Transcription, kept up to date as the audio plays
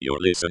You're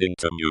listening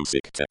to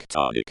Music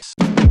Tectonics.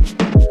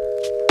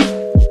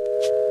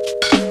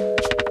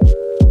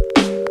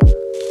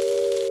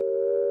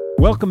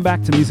 Welcome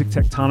back to Music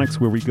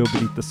Tectonics, where we go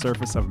beneath the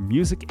surface of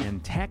music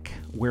and tech,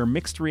 where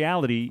mixed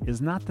reality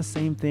is not the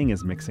same thing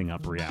as mixing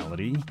up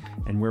reality,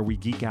 and where we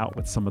geek out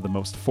with some of the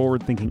most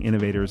forward-thinking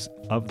innovators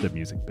of the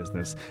music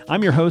business.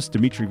 I'm your host,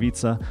 Dimitri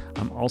Vitsa.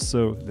 I'm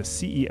also the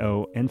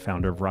CEO and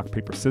founder of Rock,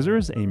 Paper,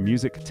 Scissors, a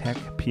music tech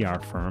PR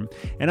firm,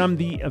 and I'm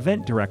the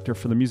event director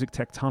for the Music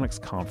Tectonics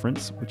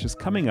Conference, which is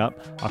coming up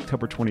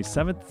October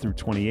 27th through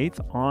 28th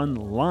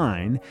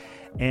online.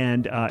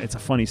 And it's a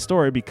funny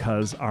story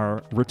because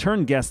our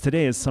return guest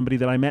today is somebody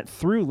that I met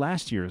through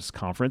last year's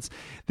conference.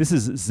 This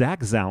is Zack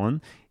Zalon.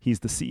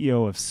 He's the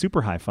CEO of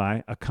Super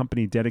Hi-Fi, a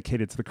company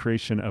dedicated to the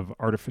creation of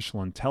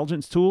artificial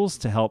intelligence tools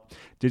to help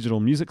digital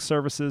music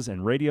services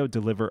and radio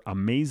deliver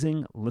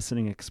amazing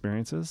listening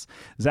experiences.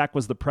 Zack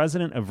was the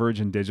president of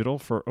Virgin Digital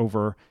for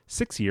over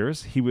 6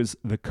 years. He was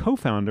the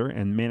co-founder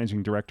and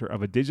managing director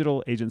of a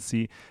digital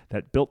agency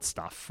that built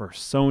stuff for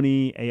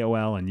Sony,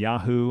 AOL, and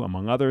Yahoo,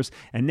 among others.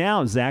 And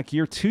now, Zack,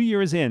 you're 2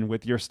 years in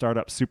with your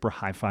startup, Super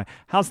Hi-Fi.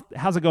 How's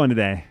it going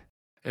today?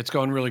 It's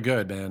going really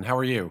good, man. How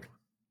are you?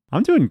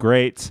 I'm doing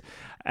great.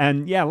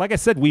 And yeah, like I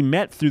said, we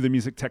met through the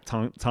Music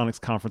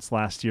Tectonics Conference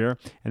last year,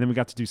 and then we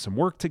got to do some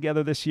work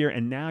together this year,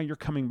 and now you're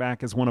coming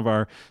back as one of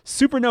our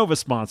Supernova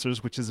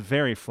sponsors, which is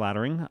very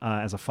flattering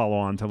as a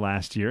follow-on to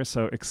last year,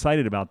 so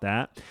excited about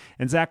that.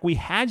 And Zack, we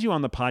had you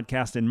on the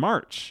podcast in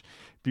March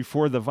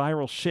before the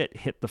viral shit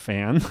hit the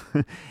fan.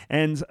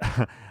 And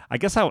I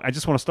guess I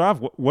just want to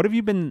start off, what have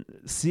you been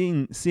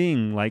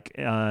seeing like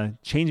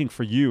changing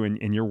for you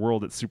in your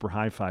world at Super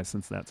Hi-Fi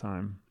since that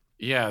time?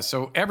 Yeah,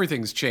 so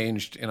everything's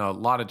changed in a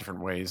lot of different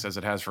ways, as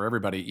it has for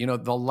everybody. You know,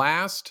 the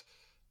last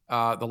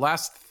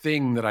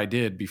thing that I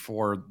did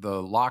before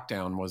the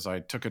lockdown was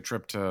I took a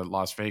trip to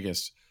Las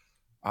Vegas,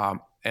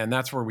 and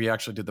that's where we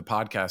actually did the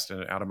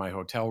podcast out of my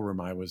hotel room.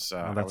 I was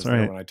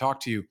there when I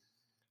talked to you.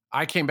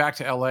 I came back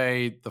to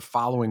LA the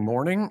following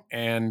morning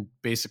and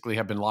basically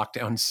have been locked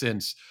down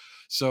since.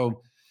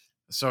 So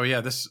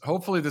yeah,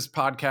 hopefully this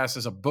podcast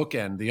is a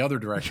bookend the other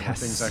direction where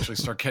things actually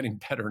start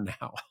getting better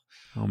now.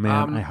 Oh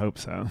man, I hope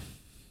so.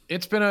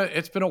 It's been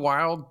a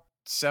wild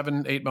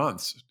 7-8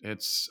 months.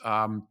 It's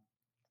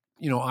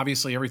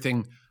obviously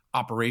everything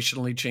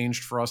operationally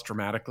changed for us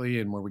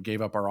dramatically, and where we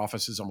gave up our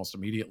offices almost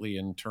immediately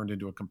and turned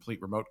into a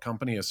complete remote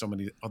company, as so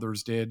many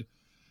others did.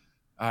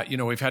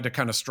 We've had to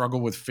kind of struggle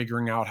with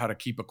figuring out how to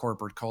keep a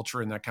corporate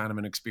culture in that kind of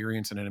an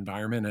experience and an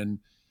environment,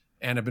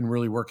 and have been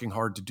really working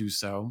hard to do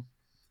so.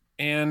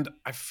 And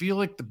I feel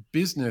like the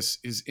business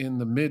is in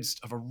the midst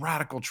of a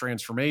radical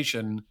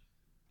transformation,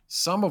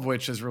 some of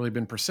which has really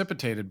been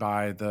precipitated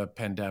by the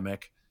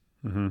pandemic,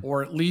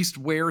 or at least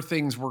where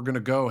things were going to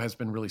go has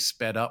been really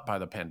sped up by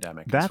the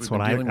pandemic. That's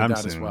what I'm seeing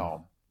as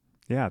well.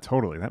 Yeah,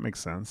 totally. That makes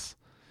sense.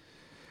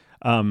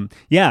 I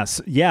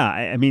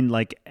mean,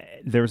 like,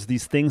 there's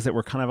these things that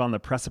were kind of on the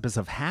precipice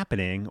of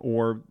happening,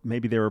 or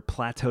maybe they were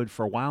plateaued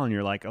for a while, and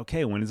you're like,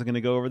 okay, when is it going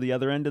to go over the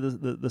other end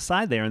of the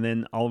side there? And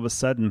then all of a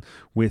sudden,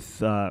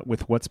 with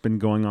what's been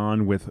going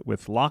on with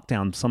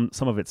lockdown,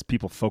 some of it's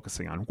people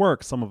focusing on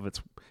work, some of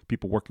it's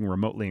people working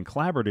remotely and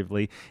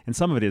collaboratively, and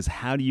some of it is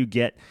how do you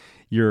get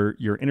your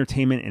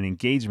entertainment and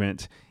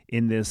engagement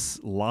in this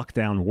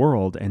lockdown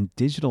world? And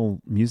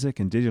digital music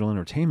and digital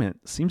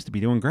entertainment seems to be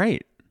doing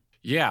great.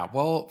 Yeah,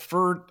 well,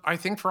 I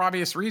think for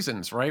obvious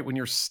reasons, right? When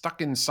you're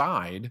stuck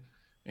inside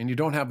and you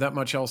don't have that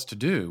much else to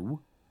do,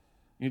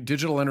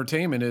 digital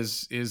entertainment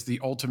is the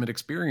ultimate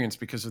experience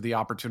because of the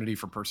opportunity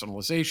for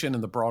personalization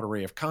and the broad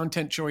array of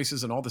content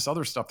choices and all this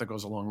other stuff that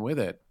goes along with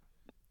it.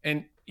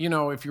 And,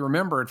 if you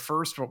remember at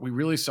first, what we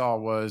really saw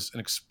was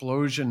an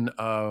explosion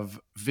of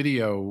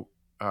video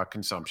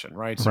consumption,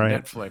 right? So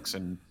right. Netflix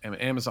and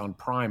Amazon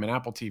Prime and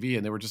Apple TV,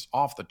 and they were just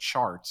off the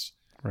charts.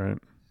 Right.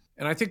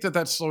 And I think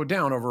that slowed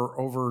down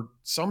over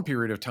some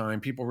period of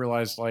time. People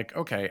realized, like,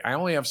 okay, I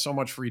only have so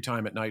much free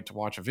time at night to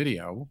watch a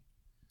video.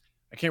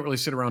 I can't really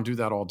sit around and do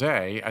that all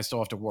day. I still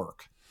have to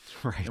work.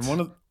 Right.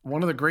 And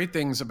one of the great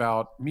things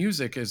about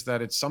music is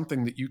that it's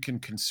something that you can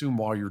consume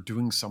while you're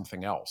doing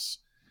something else.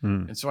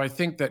 And so I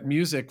think that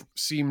music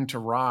seemed to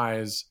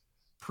rise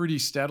pretty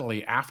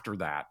steadily after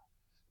that.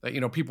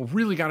 That, people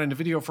really got into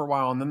video for a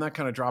while, and then that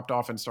kind of dropped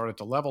off and started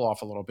to level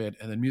off a little bit.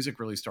 And then music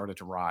really started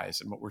to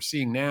rise. And what we're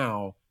seeing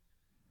now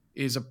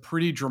is a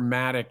pretty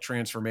dramatic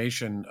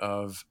transformation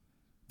of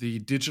the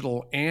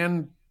digital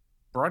and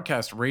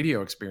broadcast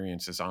radio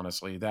experiences,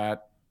 honestly,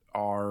 that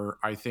are,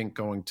 I think,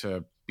 going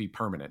to be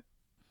permanent.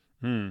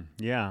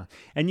 Yeah.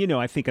 And,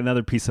 I think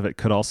another piece of it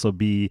could also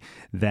be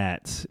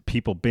that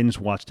people binge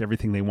watched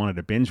everything they wanted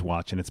to binge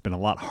watch, and it's been a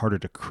lot harder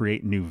to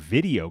create new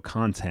video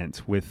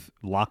content with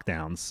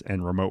lockdowns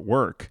and remote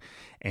work.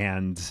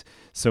 And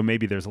so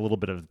maybe there's a little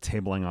bit of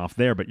tabling off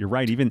there, but you're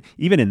right. Even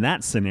in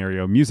that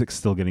scenario, music's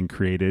still getting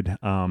created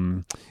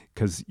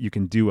because you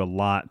can do a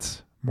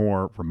lot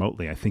more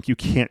remotely. I think you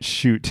can't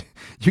shoot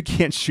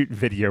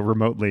video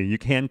remotely. You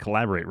can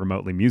collaborate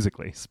remotely,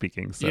 musically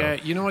speaking. So yeah,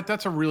 you know what?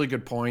 That's a really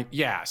good point.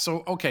 Yeah.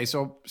 So okay,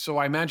 so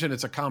I imagine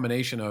it's a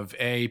combination of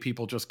A,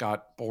 people just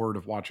got bored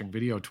of watching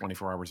video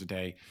 24 hours a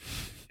day,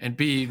 and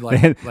B,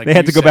 they like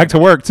had to go back to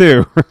work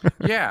too.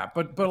 Yeah,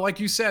 but like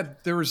you said,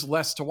 there was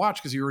less to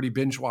watch because you already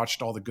binge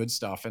watched all the good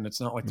stuff, and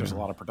it's not like there's a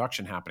lot of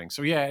production happening.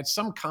 So yeah, it's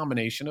some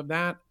combination of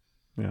that.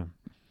 Yeah.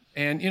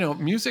 And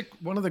music.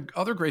 One of the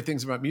other great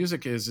things about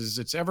music is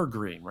it's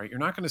evergreen, right? You're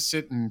not going to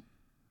sit and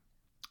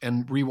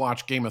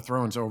rewatch Game of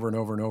Thrones over and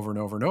over and over and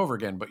over and over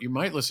again, but you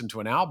might listen to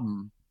an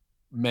album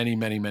many,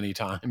 many, many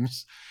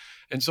times.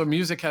 And so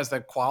music has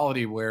that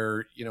quality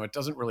where it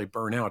doesn't really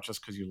burn out just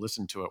because you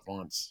listen to it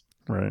once.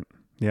 Right.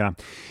 Yeah.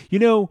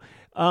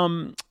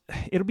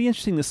 It'll be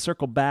interesting to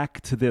circle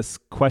back to this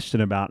question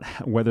about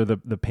whether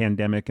the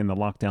pandemic and the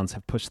lockdowns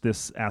have pushed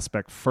this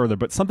aspect further.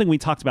 But something we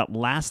talked about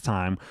last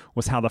time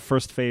was how the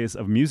first phase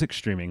of music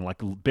streaming, like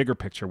bigger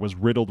picture, was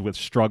riddled with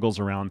struggles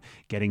around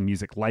getting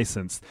music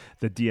licensed.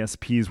 The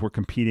DSPs were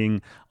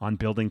competing on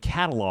building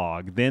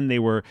catalog. Then they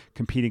were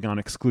competing on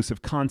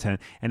exclusive content.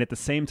 And at the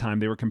same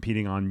time, they were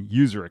competing on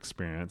user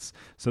experience.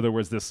 So there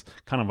was this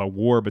kind of a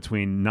war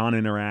between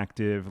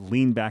non-interactive,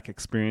 lean-back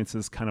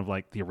experiences, kind of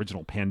like the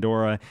original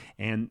Pandora,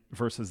 and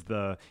versus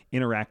the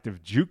interactive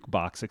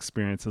jukebox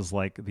experiences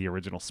like the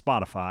original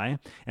Spotify.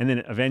 And then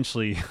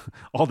eventually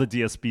all the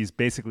DSPs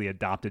basically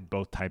adopted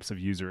both types of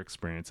user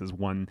experiences.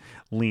 One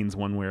leans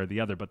one way or the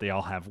other, but they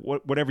all have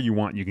whatever you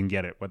want, you can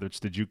get it, whether it's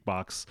the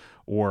jukebox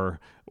or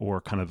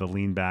kind of the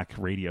lean back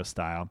radio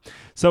style.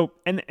 So,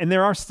 and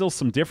there are still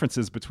some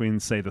differences between,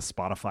 say, the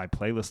Spotify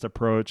playlist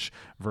approach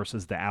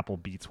versus the Apple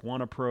Beats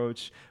One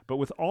approach. But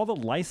with all the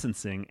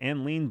licensing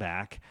and lean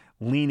back,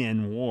 lean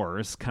in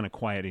wars kind of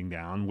quieting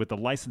down, with the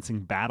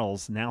licensing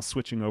battles now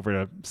switching over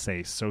to,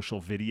 say,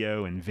 social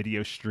video and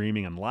video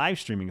streaming and live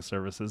streaming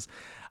services,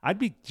 I'd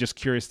be just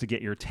curious to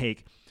get your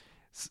take,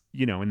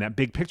 in that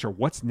big picture,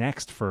 what's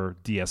next for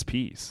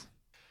DSPs?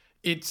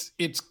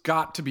 It's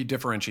got to be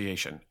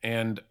differentiation.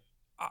 And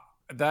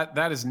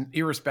that is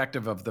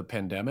irrespective of the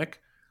pandemic.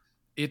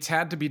 It's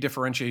had to be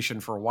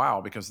differentiation for a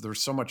while because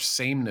there's so much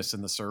sameness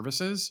in the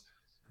services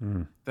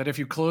that if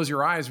you close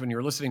your eyes when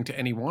you're listening to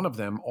any one of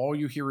them, all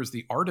you hear is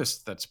the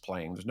artist that's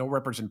playing. There's no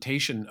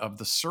representation of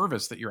the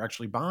service that you're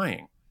actually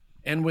buying.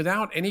 And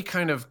without any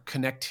kind of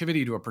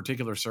connectivity to a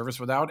particular service,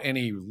 without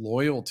any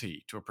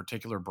loyalty to a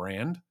particular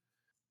brand,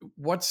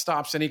 what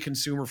stops any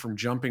consumer from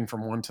jumping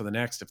from one to the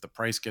next if the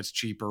price gets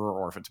cheaper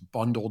or if it's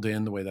bundled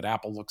in the way that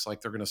Apple looks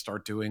like they're going to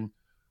start doing,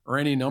 or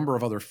any number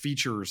of other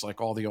features like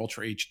all the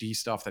Ultra HD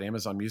stuff that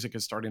Amazon Music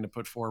is starting to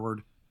put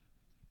forward?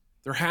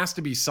 There has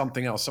to be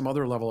something else, some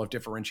other level of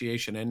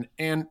differentiation.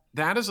 And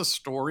that is a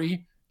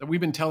story that we've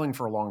been telling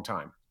for a long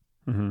time.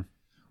 Mm-hmm.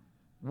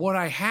 What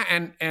I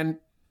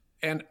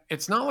and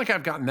it's not like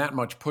I've gotten that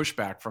much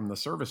pushback from the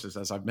services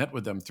as I've met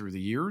with them through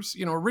the years.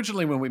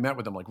 Originally when we met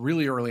with them, like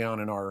really early on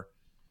in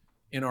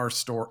our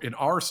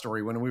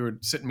story, when we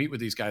would sit and meet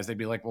with these guys, they'd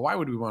be like, well, why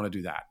would we want to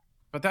do that?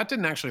 But that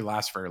didn't actually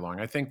last very long.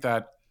 I think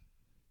that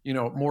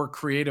more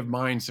creative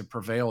minds have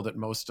prevailed at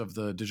most of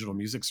the digital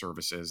music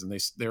services, and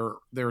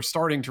they're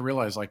starting to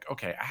realize, like,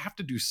 okay, I have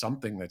to do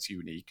something that's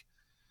unique.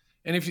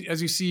 And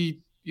as you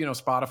see,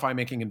 Spotify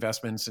making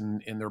investments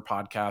in their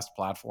podcast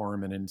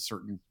platform and in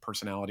certain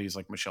personalities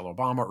like Michelle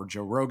Obama or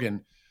Joe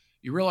Rogan,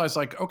 you realize,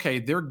 like, okay,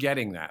 they're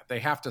getting that.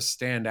 They have to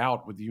stand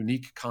out with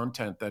unique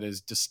content that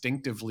is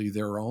distinctively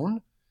their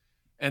own,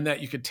 and that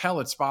you could tell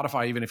it's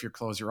Spotify even if you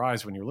close your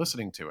eyes when you're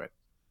listening to it.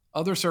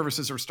 Other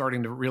services are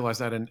starting to realize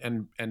that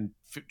and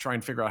try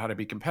and figure out how to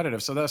be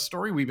competitive. So that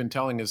story we've been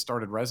telling has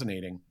started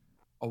resonating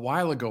a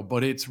while ago,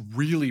 but it's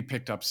really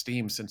picked up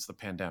steam since the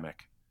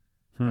pandemic.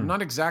 I'm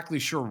not exactly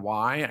sure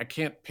why. I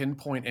can't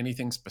pinpoint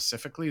anything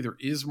specifically. There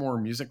is more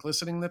music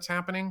listening that's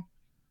happening,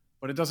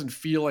 but it doesn't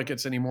feel like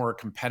it's any more a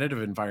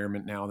competitive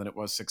environment now than it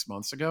was 6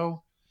 months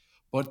ago.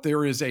 But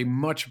there is a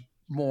much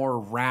more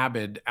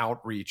rabid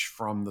outreach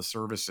from the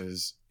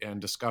services and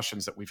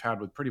discussions that we've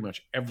had with pretty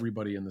much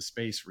everybody in the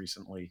space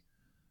recently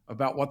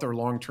about what their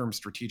long-term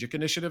strategic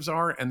initiatives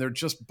are. And they're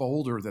just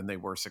bolder than they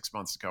were 6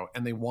 months ago.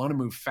 And they want to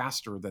move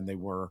faster than they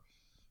were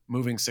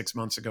moving 6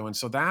 months ago. And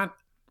so that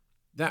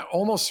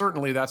almost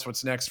certainly that's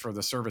what's next for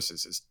the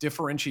services is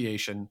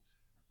differentiation,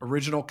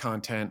 original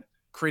content,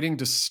 creating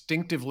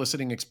distinctive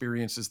listening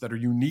experiences that are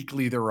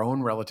uniquely their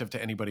own relative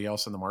to anybody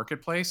else in the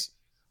marketplace.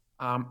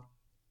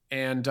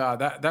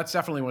 That's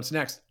definitely what's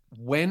next.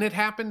 When it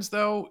happens,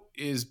 though,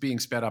 is being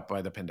sped up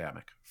by the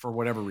pandemic for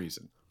whatever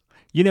reason.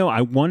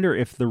 I wonder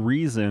if the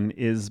reason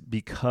is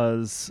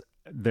because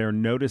they're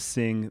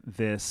noticing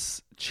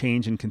this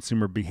change in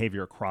consumer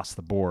behavior across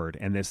the board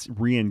and this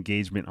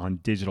re-engagement on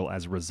digital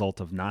as a result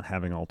of not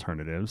having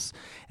alternatives.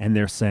 And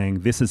they're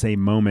saying this is a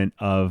moment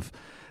of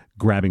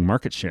grabbing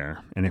market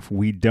share. And if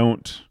we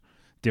don't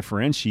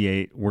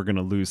differentiate, we're going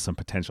to lose some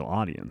potential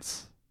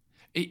audience.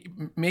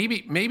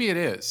 Maybe it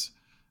is.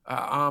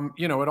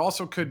 It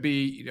also could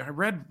be, I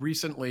read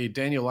recently,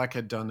 Daniel Ek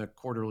had done a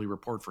quarterly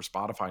report for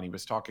Spotify, and he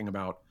was talking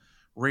about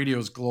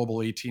radio's global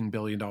 $18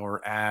 billion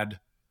ad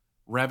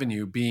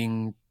revenue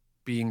being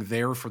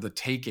there for the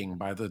taking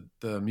by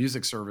the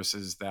music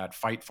services that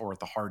fight for it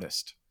the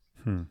hardest.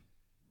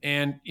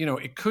 And,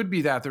 it could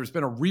be that there's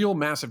been a real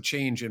massive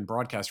change in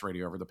broadcast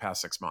radio over the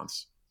past 6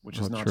 months, which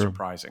is not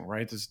surprising,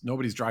 right?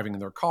 Nobody's driving in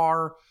their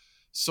car.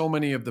 So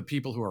many of the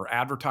people who are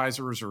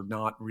advertisers are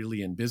not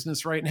really in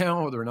business right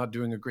now. They're not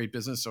doing a great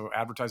business. So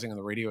advertising on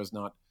the radio is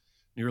not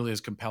nearly as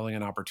compelling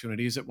an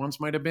opportunity as it once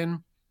might have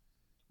been.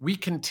 We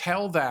can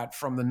tell that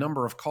from the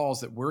number of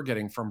calls that we're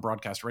getting from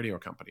broadcast radio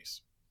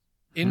companies.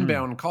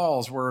 Inbound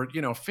calls where,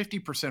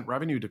 50%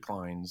 revenue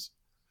declines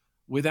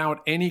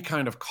without any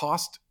kind of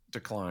cost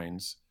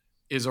declines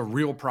is a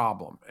real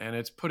problem. And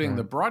it's putting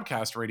the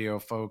broadcast radio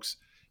folks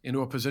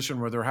into a position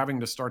where they're having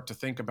to start to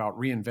think about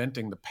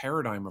reinventing the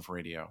paradigm of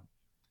radio.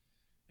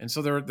 And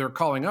so they're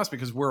calling us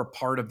because we're a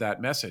part of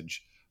that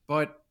message.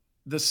 But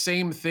the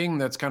same thing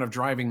that's kind of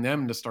driving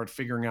them to start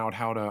figuring out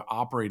how to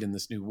operate in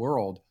this new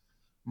world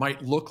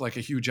might look like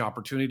a huge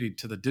opportunity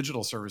to the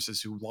digital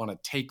services who want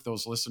to take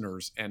those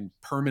listeners and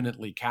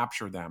permanently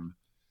capture them.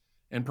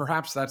 And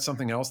perhaps that's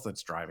something else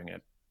that's driving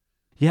it.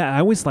 Yeah, I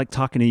always like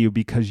talking to you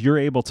because you're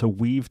able to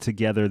weave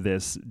together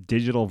this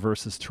digital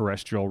versus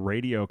terrestrial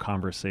radio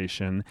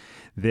conversation,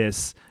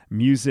 this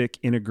music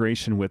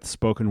integration with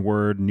spoken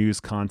word,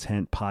 news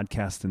content,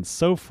 podcast, and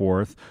so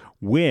forth,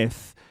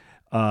 with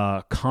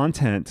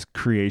content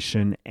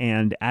creation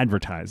and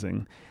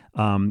advertising.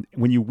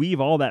 When you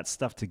weave all that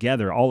stuff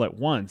together all at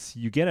once,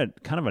 you get a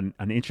kind of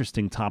an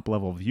interesting top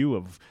level view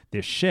of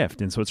this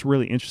shift. And so it's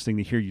really interesting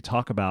to hear you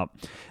talk about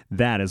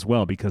that as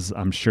well, because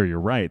I'm sure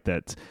you're right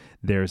that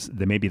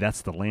maybe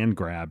that's the land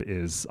grab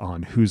is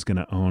on who's going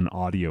to own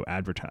audio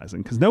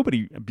advertising, because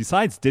nobody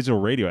besides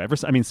digital radio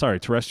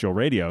terrestrial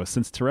radio,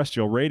 since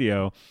terrestrial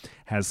radio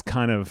has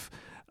kind of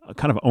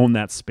owned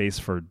that space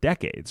for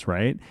decades,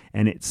 right?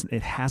 And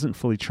it hasn't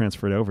fully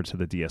transferred over to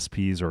the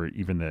DSPs or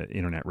even the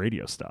internet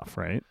radio stuff,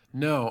 right?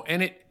 No,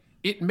 and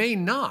it may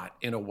not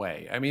in a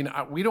way. I mean,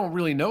 we don't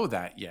really know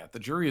that yet. The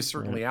jury is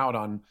certainly out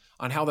on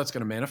how that's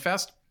going to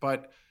manifest,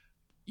 but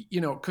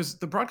because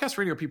the broadcast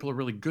radio people are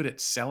really good at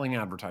selling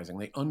advertising.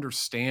 They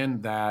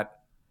understand that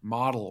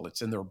model.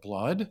 It's in their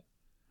blood.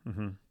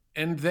 Mm-hmm.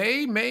 And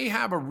they may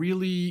have a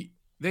really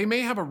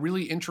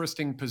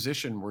interesting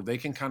position where they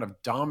can kind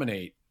of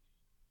dominate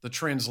the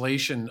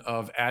translation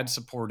of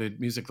ad-supported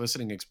music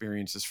listening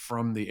experiences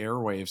from the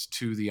airwaves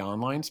to the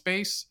online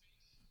space,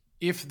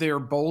 if they're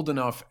bold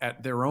enough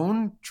at their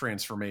own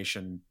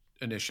transformation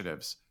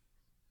initiatives.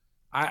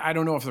 I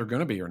don't know if they're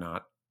going to be or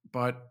not,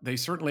 but they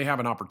certainly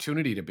have an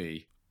opportunity to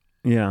be.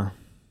 Yeah.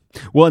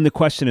 Well, and the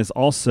question is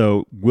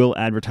also, will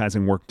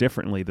advertising work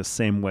differently the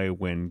same way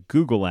when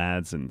Google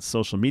ads and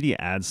social media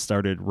ads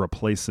started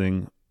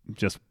replacing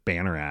just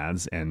banner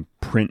ads and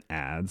print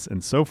ads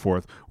and so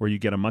forth, where you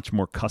get a much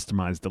more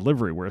customized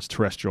delivery, whereas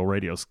terrestrial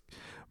radio's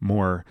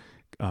more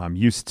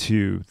used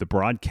to the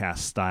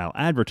broadcast style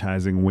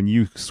advertising. When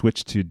you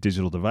switch to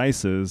digital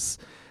devices,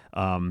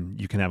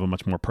 you can have a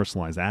much more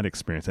personalized ad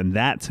experience. And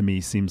that to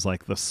me seems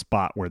like the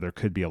spot where there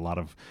could be a lot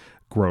of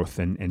growth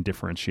and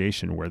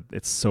differentiation, where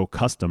it's so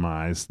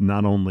customized,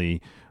 not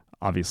only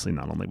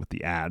with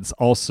the ads,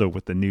 also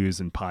with the news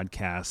and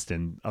podcast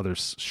and other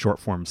short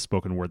form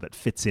spoken word that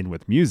fits in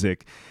with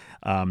music.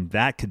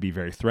 That could be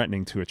very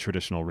threatening to a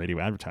traditional radio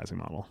advertising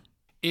model.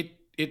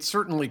 It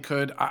certainly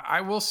could. I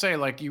will say,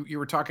 like you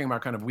were talking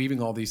about kind of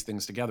weaving all these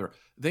things together.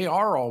 They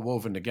are all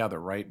woven together,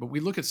 right? But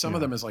we look at some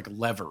of them as like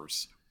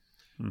levers,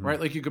 right?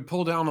 Like you could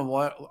pull down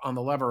on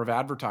the lever of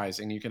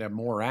advertising, you can have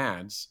more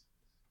ads,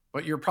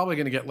 but you're probably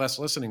going to get less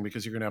listening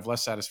because you're going to have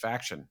less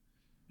satisfaction.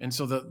 And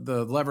so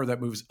the lever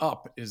that moves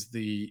up is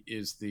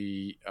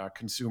the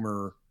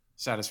consumer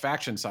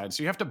satisfaction side.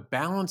 So you have to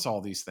balance all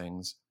these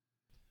things.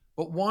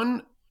 But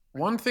one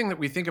thing that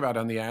we think about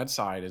on the ad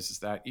side is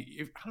that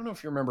I don't know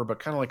if you remember, but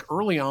kind of like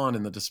early on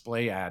in the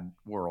display ad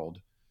world,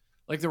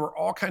 like there were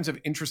all kinds of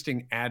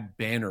interesting ad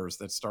banners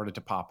that started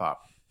to pop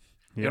up.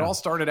 Yeah. It all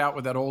started out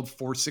with that old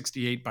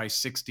 468 by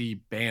 60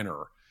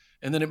 banner.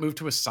 And then it moved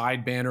to a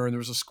side banner, and there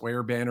was a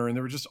square banner, and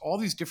there were just all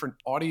these different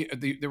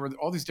there were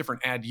all these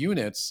different ad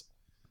units.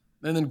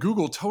 And then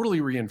Google totally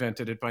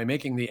reinvented it by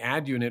making the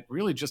ad unit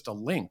really just a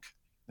link.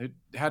 It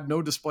had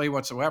no display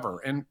whatsoever.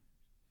 And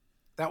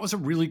that was a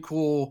really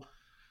cool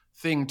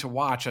thing to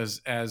watch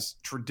as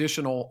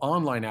traditional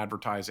online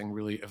advertising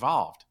really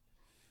evolved.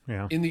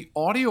 Yeah. In the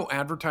audio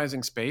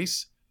advertising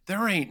space,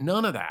 there ain't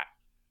none of that.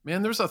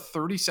 Man, there's a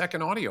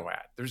 30-second audio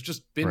ad. There's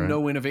just been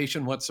no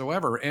innovation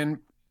whatsoever. And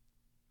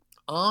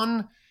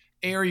on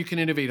air, you can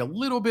innovate a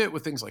little bit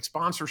with things like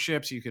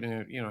sponsorships. You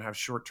can, have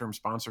short-term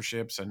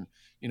sponsorships and,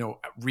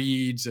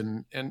 reads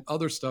and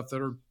other stuff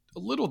that are a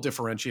little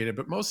differentiated,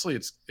 but mostly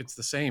it's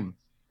the same.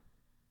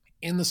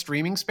 In the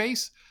streaming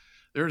space,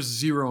 there's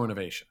zero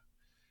innovation.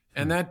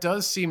 And that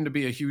does seem to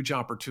be a huge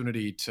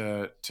opportunity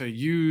to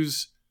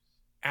use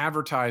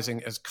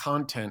advertising as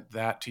content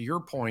that, to your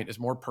point, is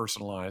more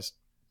personalized,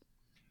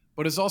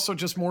 but is also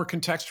just more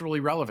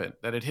contextually relevant,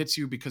 that it hits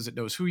you because it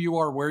knows who you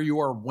are, where you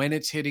are, when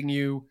it's hitting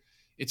you.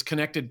 It's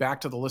connected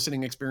back to the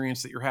listening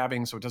experience that you're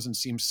having, so it doesn't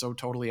seem so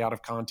totally out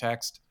of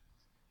context.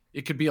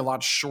 It could be a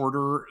lot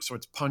shorter, so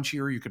it's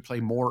punchier. You could play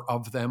more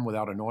of them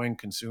without annoying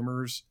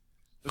consumers.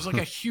 There's like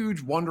a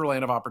huge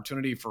wonderland of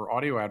opportunity for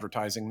audio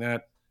advertising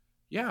that,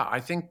 yeah, I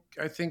think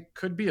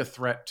could be a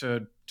threat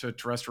to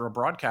terrestrial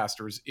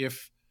broadcasters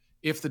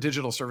if the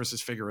digital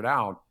services figure it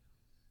out,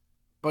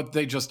 but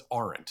they just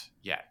aren't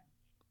yet.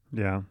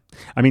 Yeah.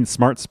 I mean,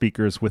 smart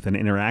speakers with an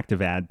interactive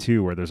ad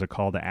too, where there's a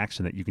call to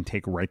action that you can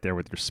take right there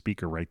with your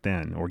speaker right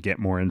then, or get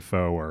more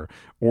info or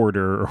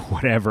order or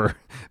whatever.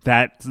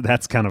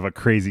 That's kind of a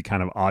crazy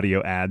kind of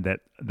audio ad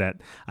that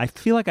I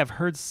feel like I've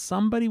heard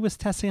somebody was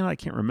testing on. I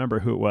can't remember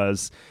who it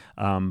was,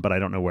 but I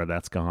don't know where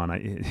that's gone.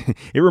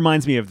 It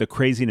reminds me of the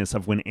craziness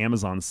of when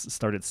Amazon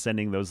started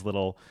sending those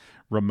little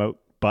remote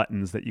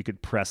buttons that you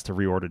could press to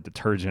reorder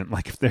detergent.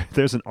 Like if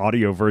there's an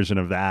audio version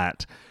of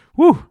that,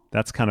 whoo,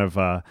 that's kind of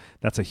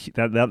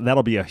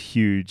that'll be a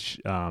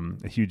huge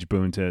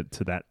boon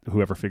to that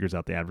whoever figures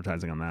out the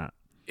advertising on that.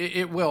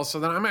 It will. So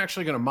then I'm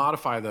actually going to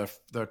modify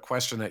the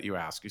question that you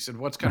asked. You said,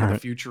 what's kind of the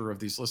future of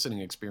these listening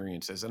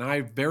experiences? And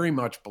I very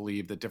much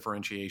believe that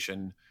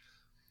differentiation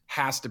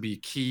has to be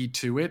key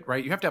to it,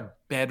 right? You have to have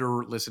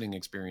better listening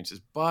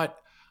experiences, but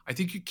I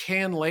think you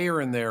can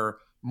layer in there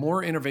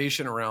more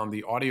innovation around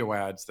the audio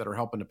ads that are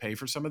helping to pay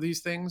for some of these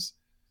things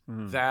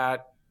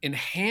that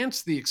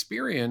enhance the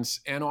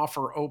experience and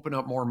open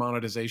up more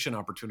monetization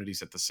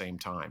opportunities at the same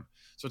time.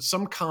 So it's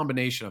some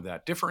combination of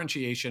that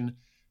differentiation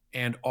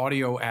and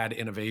audio ad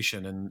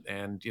innovation.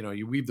 And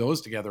you weave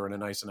those together in a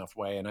nice enough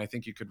way. And I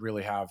think you could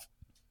really have,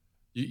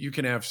 you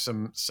can have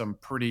some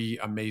pretty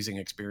amazing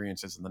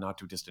experiences in the not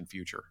too distant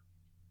future.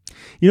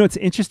 It's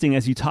interesting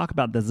as you talk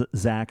about the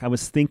Zack, I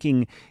was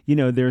thinking,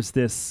 there's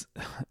this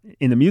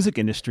in the music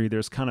industry,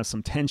 there's kind of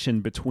some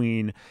tension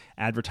between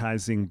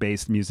advertising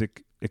based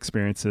music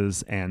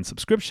experiences and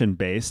subscription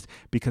based,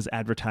 because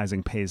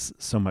advertising pays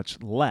so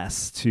much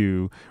less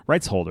to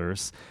rights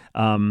holders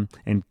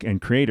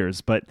and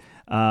creators. But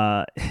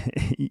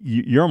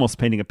you're almost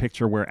painting a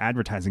picture where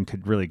advertising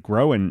could really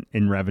grow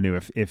in revenue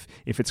if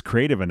it's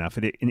creative enough.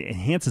 It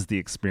enhances the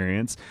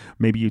experience.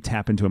 Maybe you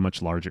tap into a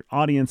much larger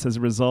audience as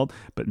a result,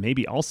 but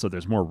maybe also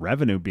there's more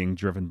revenue being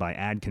driven by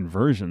ad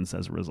conversions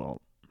as a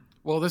result.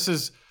 Well, this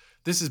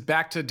is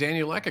back to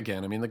Daniel Ek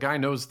again. I mean, the guy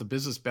knows the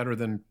business better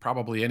than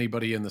probably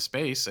anybody in the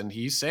space, and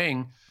he's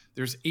saying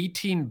there's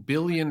 $18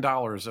 billion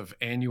of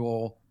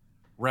annual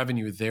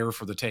revenue there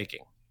for the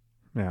taking.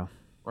 Yeah.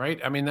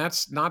 Right? I mean,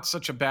 that's not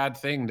such a bad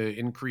thing to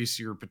increase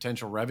your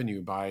potential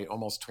revenue by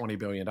almost $20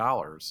 billion.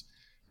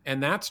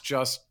 And that's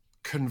just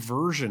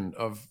conversion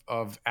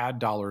of ad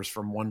dollars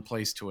from one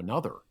place to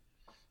another.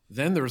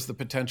 Then there's the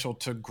potential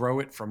to grow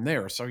it from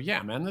there. So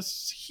yeah, man, this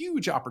is a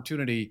huge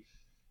opportunity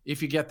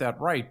if you get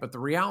that right. But the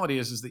reality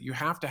is that you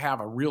have to have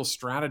a real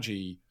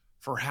strategy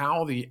for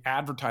how the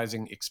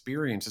advertising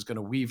experience is going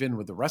to weave in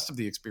with the rest of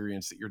the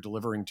experience that you're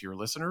delivering to your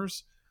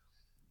listeners,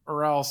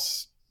 or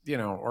else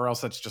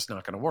that's just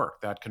not going to work.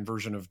 That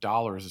conversion of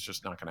dollars is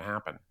just not going to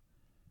happen.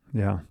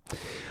 Yeah.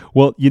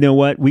 Well, you know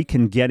what? We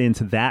can get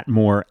into that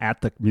more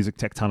at the Music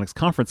Tectonics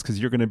conference,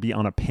 because you're going to be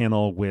on a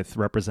panel with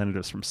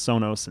representatives from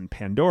Sonos and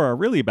Pandora,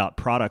 really about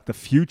product, the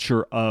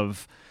future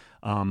of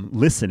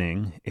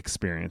listening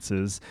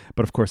experiences,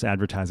 but of course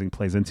advertising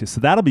plays into.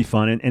 So that'll be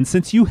fun. And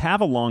since you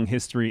have a long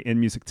history in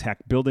music tech,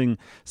 building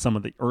some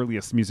of the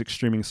earliest music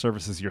streaming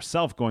services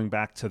yourself, going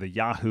back to the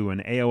Yahoo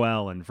and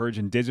AOL and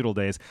Virgin Digital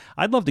days,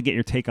 I'd love to get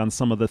your take on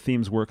some of the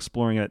themes we're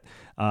exploring at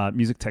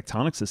Music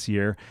Tectonics this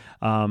year.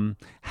 Can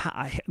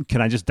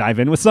I just dive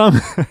in with some?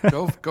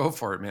 Go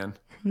for it, man.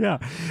 Yeah.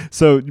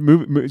 So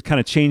kind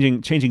of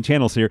changing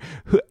channels here.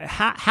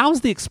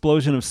 How's the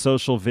explosion of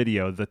social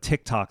video, the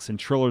TikToks and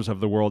Trillers of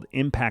the world,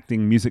 impacting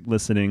music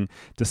listening,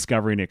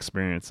 discovery, and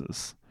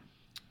experiences?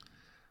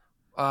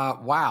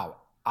 Wow.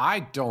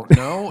 I don't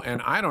know.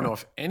 And I don't know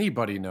if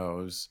anybody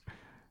knows.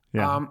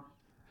 Yeah.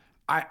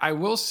 I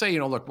will say,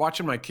 look,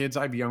 watching my kids,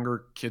 I have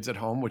younger kids at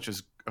home, which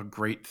is a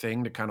great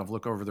thing to kind of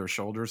look over their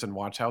shoulders and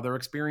watch how they're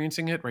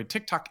experiencing it, right?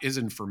 TikTok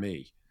isn't for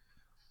me.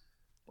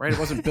 Right. It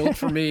wasn't built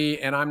for me,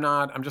 and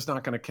I'm just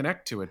not going to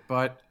connect to it,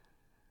 but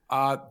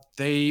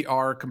they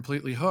are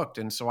completely hooked.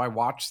 And so I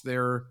watch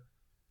their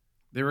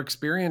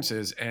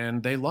experiences,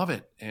 and they love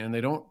it, and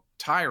they don't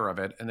tire of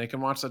it, and they can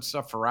watch that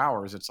stuff for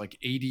hours. It's like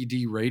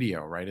ADD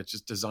radio, right? It's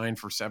just designed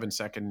for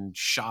 7-second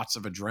shots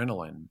of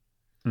adrenaline.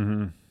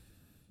 Mm-hmm.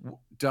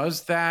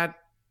 Does that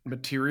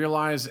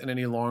materialize in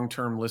any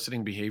long-term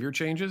listening behavior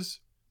changes?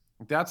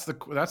 That's the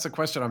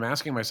question I'm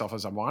asking myself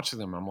as I'm watching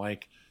them. I'm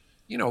like,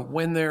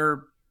 when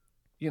they're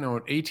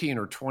 18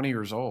 or 20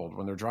 years old,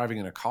 when they're driving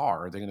in a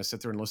car, are they going to sit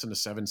there and listen to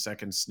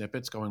 7-second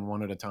snippets going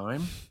one at a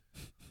time?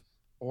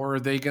 Or are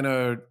they going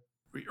to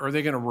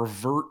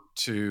revert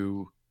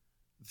to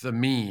the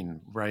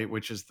mean, right?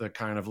 Which is the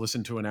kind of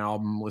listen to an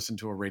album, listen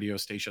to a radio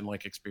station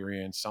like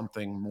experience,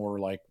 something more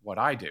like what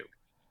I do.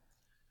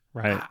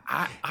 Right.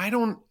 I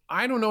don't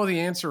know the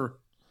answer.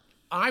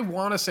 I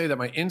want to say that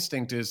my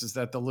instinct is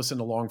that they'll listen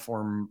to long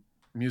form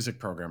music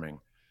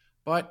programming.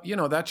 But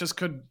that just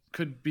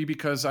could be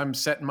because I'm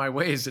set in my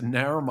ways and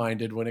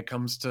narrow-minded when it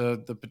comes to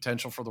the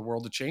potential for the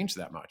world to change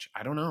that much.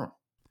 I don't know.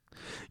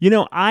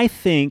 I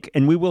think,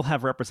 and we will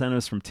have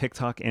representatives from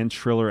TikTok and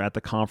Triller at the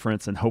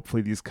conference, and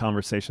hopefully these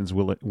conversations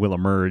will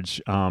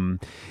emerge. The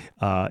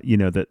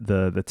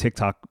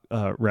TikTok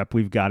rep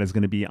we've got is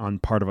going to be on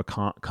part of a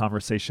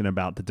conversation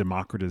about the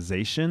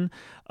democratization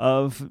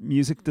of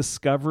music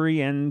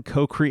discovery and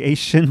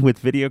co-creation with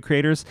video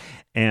creators.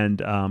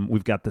 And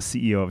we've got the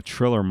CEO of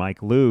Triller,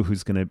 Mike Liu,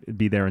 who's going to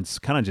be there and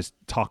kind of just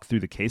talk through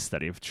the case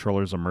study of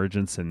Triller's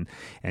emergence, and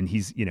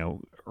he's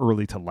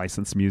early to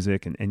license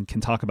music and can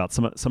talk about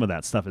some of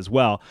that stuff as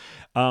well.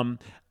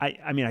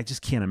 I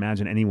just can't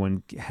imagine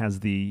anyone has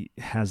the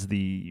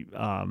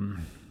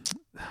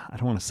I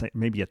don't want to say,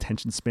 maybe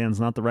attention span is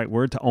not the right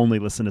word, to only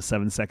listen to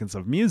 7 seconds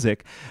of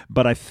music.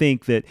 But I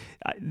think that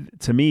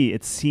to me,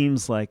 it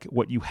seems like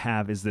what you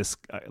have is this,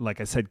 like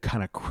I said,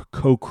 kind of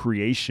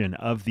co-creation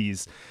of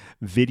these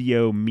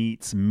video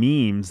meets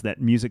memes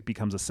that music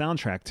becomes a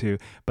soundtrack to.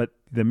 But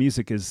the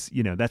music is,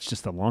 that's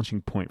just the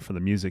launching point for the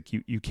music.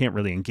 You can't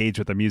really engage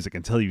with the music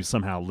until you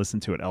somehow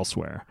listen to it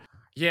elsewhere.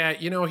 Yeah.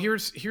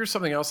 Here's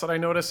something else that I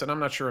noticed, and I'm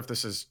not sure if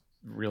this is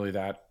really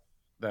that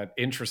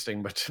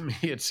interesting, but to me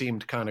it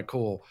seemed kind of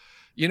cool.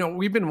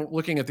 We've been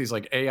looking at these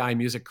like AI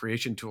music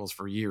creation tools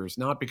for years,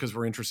 not because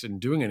we're interested in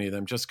doing any of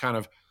them, just kind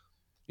of,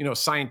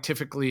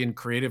 scientifically and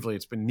creatively.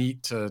 It's been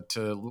neat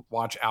to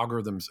watch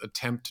algorithms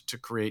attempt to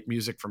create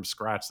music from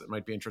scratch that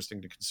might be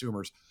interesting to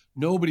consumers.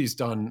 Nobody's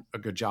done a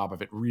good job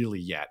of it really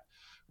yet.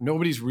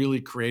 Nobody's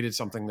really created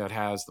something that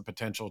has the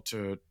potential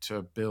to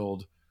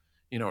build,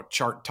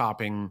 chart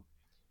topping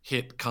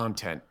hit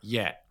content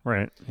yet.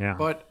 Right. Yeah.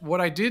 But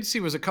what I did see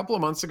was a couple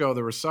of months ago,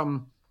 there was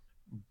some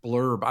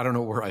blurb, I don't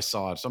know where I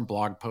saw it, some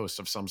blog post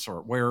of some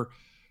sort, where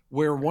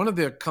one of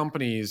the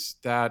companies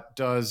that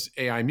does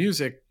AI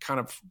music kind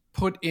of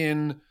put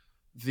in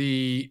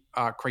the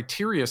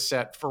criteria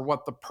set for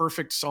what the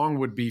perfect song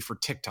would be for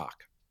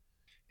TikTok.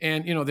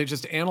 And, they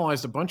just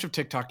analyzed a bunch of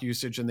TikTok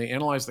usage, and they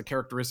analyzed the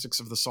characteristics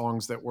of the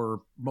songs that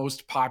were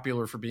most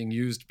popular for being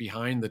used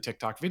behind the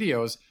TikTok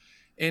videos.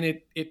 And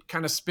it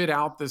kind of spit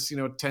out this,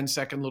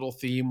 10-second little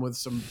theme with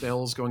some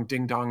bells going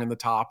ding dong in the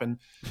top. And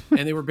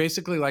they were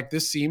basically like,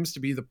 this seems to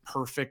be the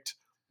perfect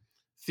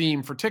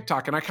theme for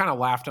TikTok. And I kind of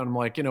laughed on them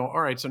like, all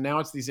right, so now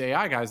it's these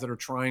AI guys that are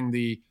trying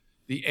the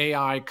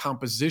AI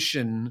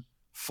composition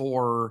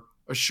for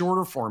a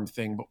shorter form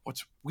thing. But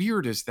what's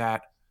weird is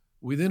that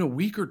within a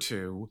week or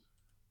two,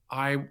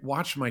 I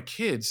watched my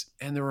kids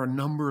and there were a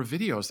number of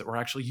videos that were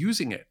actually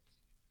using it.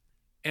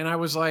 And I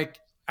was like,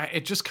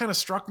 it just kind of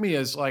struck me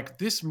as like,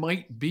 this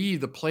might be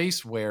the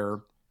place where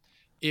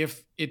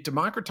if it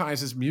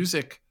democratizes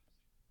music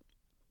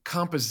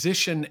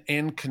composition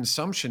and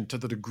consumption to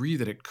the degree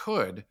that it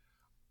could,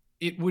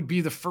 it would be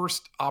the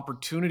first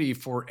opportunity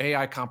for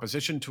AI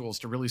composition tools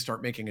to really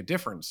start making a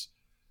difference.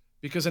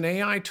 Because an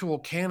AI tool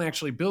can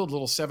actually build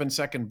little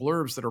 7-second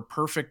blurbs that are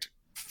perfect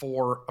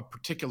for a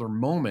particular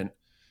moment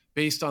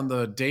based on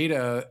the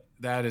data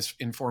that is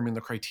informing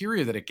the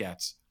criteria that it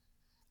gets.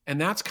 And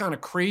that's kind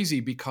of crazy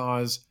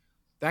because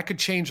that could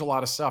change a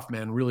lot of stuff,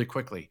 man, really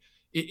quickly.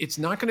 It's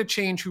not going to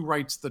change who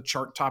writes the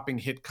chart-topping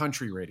hit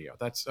country radio.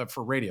 That's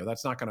for radio.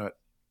 That's not going to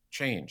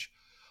change.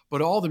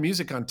 But all the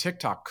music on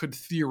TikTok could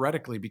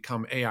theoretically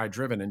become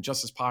AI-driven and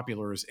just as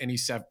popular as any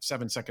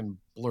 7-second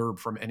blurb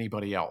from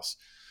anybody else.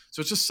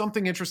 So it's just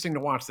something interesting to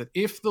watch, that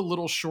if the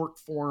little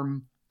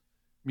short-form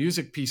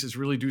music pieces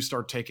really do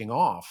start taking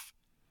off,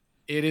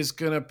 it is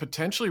going to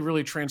potentially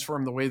really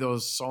transform the way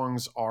those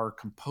songs are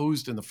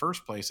composed in the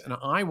first place. And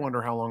I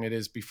wonder how long it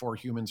is before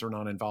humans are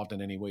not involved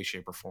in any way,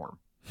 shape, or form.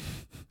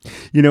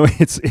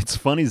 It's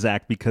funny,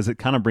 Zach, because it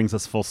kind of brings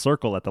us full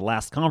circle. At the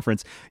last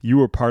conference, you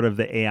were part of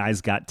the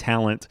AI's Got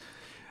Talent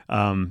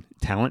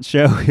talent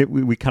show.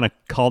 We kind of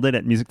called it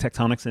at Music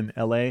Tectonics in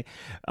LA.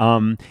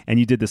 And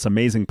you did this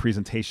amazing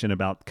presentation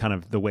about kind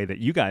of the way that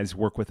you guys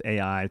work with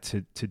AI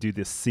to do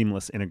this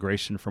seamless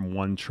integration from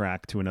one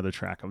track to another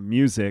track of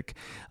music,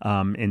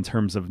 in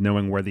terms of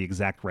knowing where the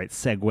exact right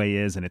segue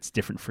is. And it's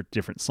different for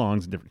different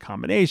songs and different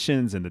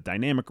combinations and the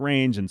dynamic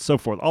range and so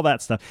forth, all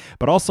that stuff.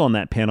 But also on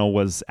that panel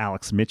was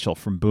Alex Mitchell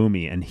from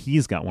Boomy, and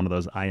he's got one of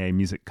those IA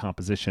music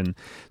composition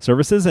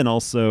services. And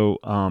also,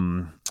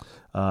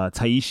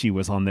 Taishi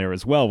was on there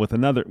as well with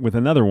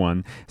another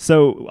one.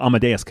 So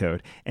Amadeus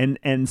Code.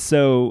 And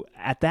so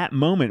at that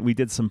moment we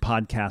did some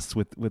podcasts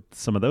with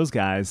some of those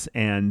guys,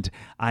 and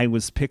I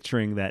was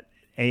picturing that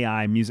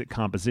AI music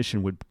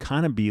composition would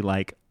kind of be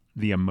like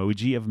the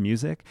emoji of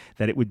music,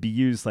 that it would be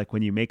used like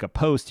when you make a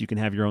post, you can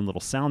have your own little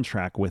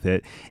soundtrack with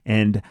it.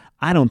 And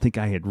I don't think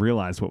I had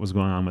realized what was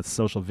going on with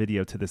social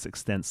video to this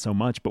extent so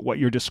much. But what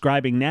you're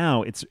describing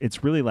now,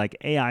 it's really like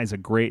AI is a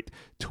great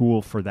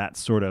tool for that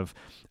sort of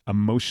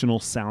emotional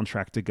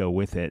soundtrack to go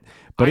with it.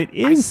 But it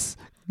is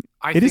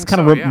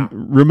kind of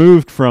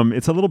removed from,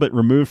 it's a little bit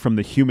removed from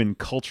the human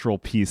cultural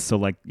piece. So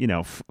like,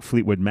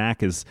 Fleetwood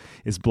Mac is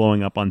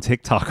blowing up on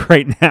TikTok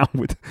right now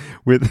with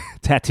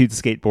tattooed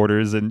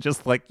skateboarders and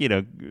just like,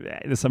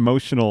 this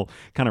emotional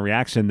kind of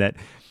reaction that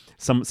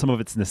some of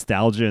it's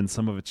nostalgia and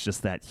some of it's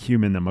just that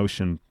human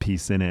emotion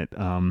piece in it.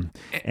 And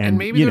And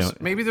maybe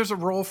there's a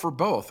role for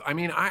both. I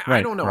mean, I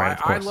right, don't know. right,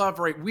 of I course. love,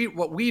 right.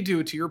 What we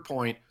do, to your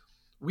point,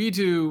 we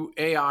do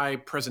AI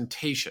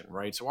presentation,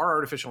 right? So our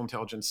artificial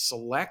intelligence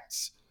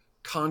selects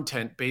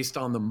content based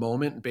on the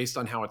moment, based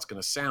on how it's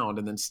going to sound,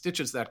 and then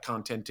stitches that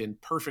content in,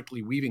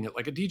 perfectly weaving it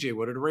like a DJ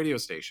would at a radio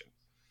station,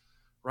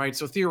 right?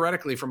 So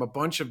theoretically, from a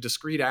bunch of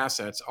discrete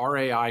assets, our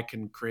AI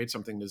can create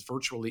something that's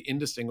virtually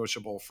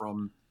indistinguishable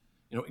from,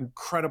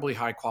 incredibly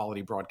high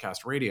quality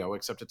broadcast radio,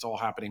 except it's all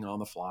happening on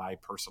the fly,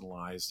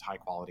 personalized, high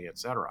quality, et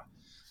cetera.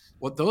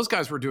 What those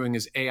guys were doing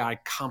is AI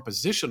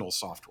compositional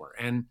software,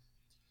 and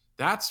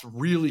that's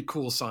really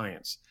cool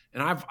science.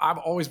 And I've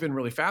always been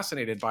really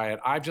fascinated by it.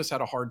 I've just had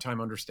a hard time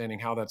understanding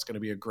how that's going to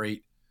be a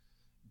great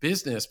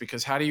business,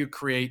 because how do you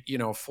create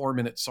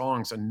 4-minute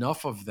songs,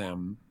 enough of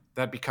them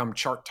that become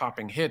chart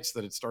topping hits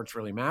that it starts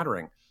really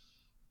mattering?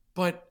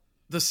 But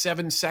the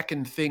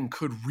 7-second thing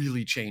could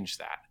really change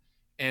that.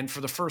 And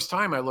for the first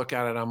time I look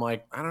at it, I'm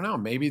like, I don't know,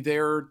 maybe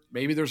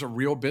there's a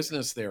real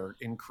business there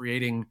in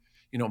creating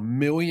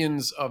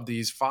millions of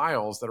these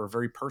files that are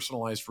very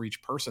personalized for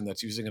each person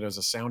that's using it as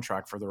a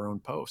soundtrack for their own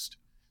post,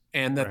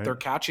 and that Right. they're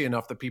catchy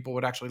enough that people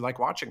would actually like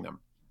watching them.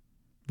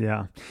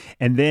 Yeah,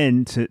 and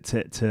then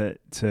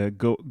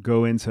to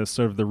go into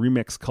sort of the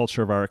remix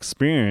culture of our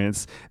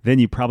experience, then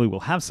you probably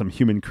will have some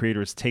human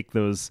creators take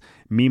those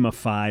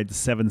memeified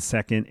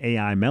 7-second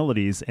AI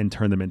melodies and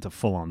turn them into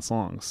full-on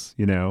songs,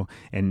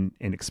 and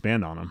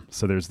expand on them.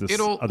 So there's this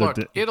other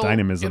dynamism It'll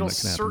that can happen.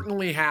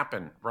 certainly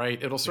happen,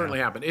 right? It'll certainly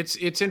happen.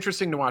 It's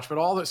interesting to watch, but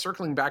all that,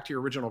 circling back to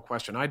your original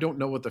question, I don't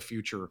know what the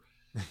future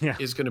Yeah.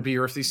 is going to be,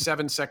 or if these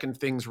 7-second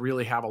things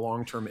really have a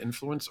long-term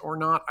influence or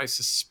not. I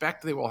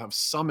suspect they will have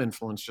some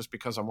influence, just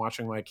because I'm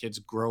watching my kids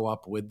grow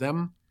up with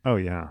them. Oh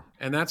yeah.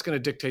 And that's going to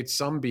dictate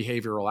some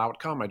behavioral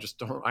outcome.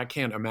 I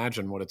can't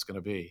imagine what it's going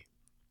to be.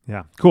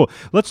 Yeah, cool.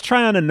 Let's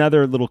try on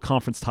another little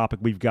conference topic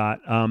we've got.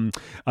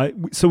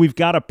 So we've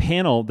got a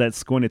panel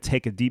that's going to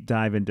take a deep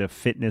dive into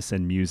fitness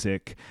and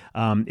music.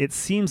 It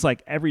seems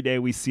like every day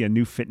we see a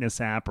new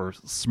fitness app or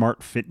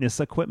smart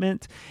fitness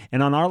equipment.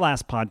 And on our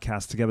last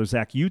podcast together,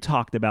 Zach, you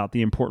talked about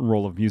the important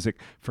role of music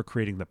for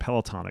creating the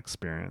Peloton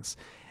experience.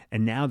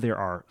 And now there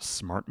are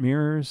smart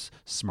mirrors,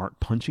 smart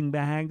punching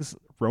bags,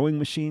 rowing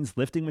machines,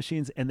 lifting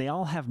machines, and they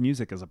all have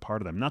music as a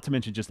part of them, not to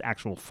mention just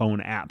actual phone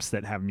apps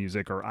that have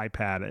music, or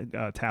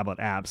iPad, tablet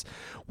apps.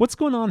 What's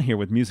going on here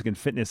with music and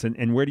fitness,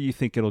 and where do you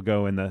think it'll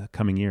go in the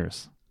coming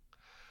years?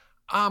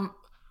 I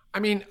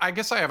mean, I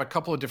guess I have a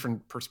couple of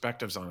different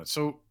perspectives on it.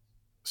 So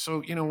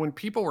when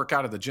people work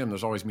out at the gym,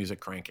 there's always music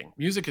cranking.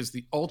 Music is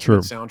the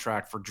ultimate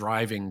soundtrack for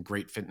driving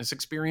great fitness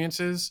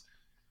experiences.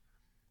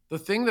 The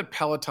thing that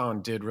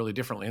Peloton did really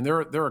differently, and they're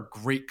a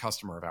great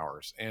customer of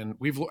ours, and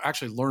we've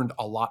actually learned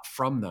a lot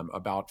from them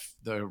about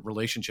the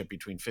relationship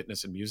between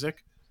fitness and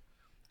music,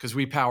 because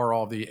we power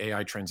all the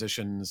AI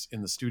transitions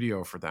in the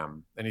studio for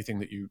them. Anything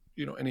that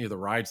any of the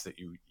rides that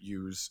you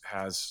use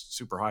has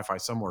super hi-fi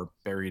somewhere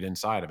buried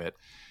inside of it.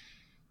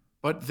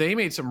 But they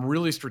made some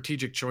really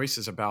strategic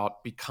choices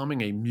about becoming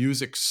a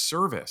music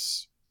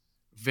service,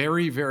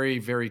 very, very,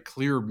 very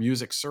clear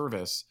music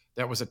service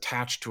that was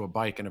attached to a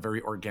bike in a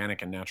very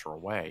organic and natural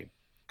way,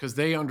 because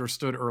they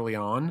understood early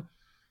on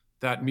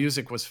that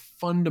music was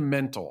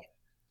fundamental.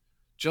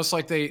 Just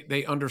like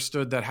they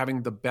understood that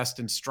having the best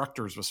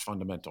instructors was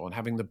fundamental, and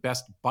having the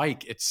best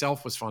bike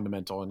itself was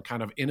fundamental, and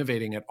kind of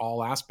innovating at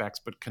all aspects,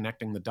 but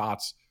connecting the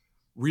dots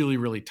really,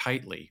 really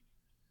tightly.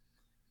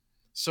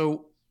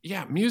 So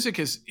yeah, music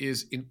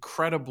is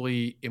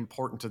incredibly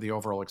important to the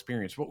overall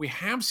experience. What we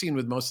have seen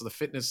with most of the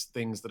fitness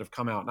things that have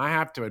come out, and I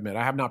have to admit,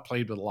 I have not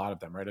played with a lot of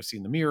them, right? I've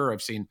seen the Mirror,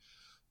 I've seen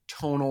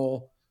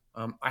Tonal.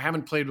 I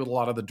haven't played with a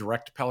lot of the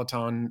direct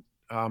Peloton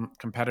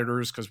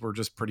competitors, because we're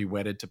just pretty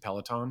wedded to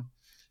Peloton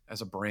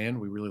as a brand.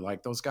 We really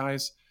like those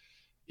guys.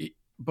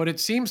 But it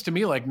seems to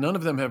me like none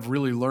of them have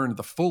really learned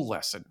the full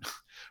lesson,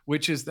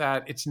 which is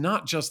that it's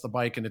not just the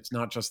bike, and it's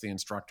not just the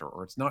instructor,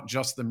 or it's not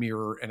just the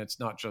Mirror, and it's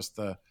not just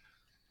the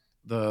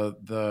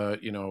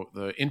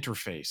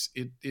interface.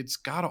 It's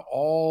got to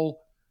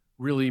all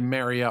really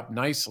marry up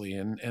nicely.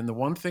 And the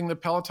one thing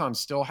that Peloton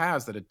still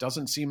has that it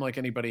doesn't seem like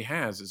anybody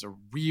has is a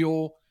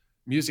real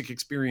music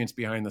experience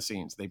behind the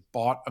scenes. They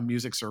bought a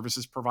music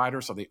services provider,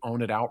 so they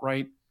own it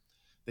outright.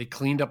 They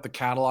cleaned up the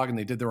catalog, and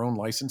they did their own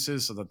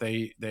licenses so that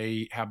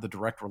they have the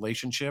direct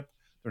relationship.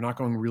 They're not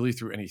going really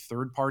through any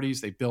third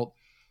parties. They built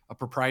a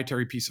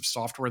proprietary piece of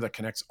software that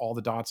connects all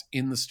the dots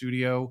in the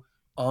studio,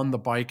 on the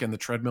bike and the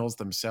treadmills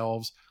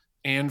themselves,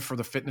 and for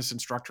the fitness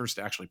instructors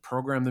to actually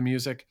program the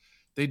music.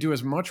 They do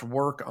as much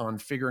work on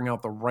figuring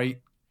out the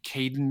right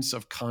cadence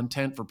of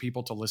content for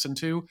people to listen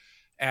to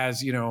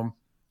as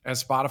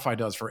Spotify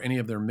does for any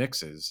of their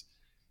mixes.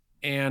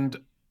 And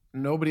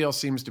nobody else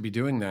seems to be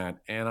doing that.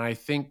 And I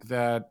think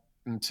that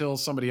until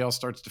somebody else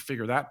starts to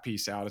figure that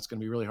piece out, it's going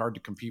to be really hard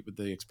to compete with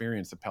the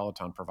experience that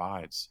Peloton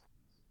provides.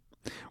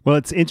 Well,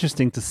 it's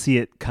interesting to see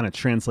it kind of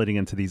translating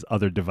into these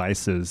other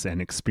devices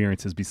and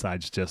experiences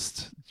besides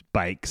just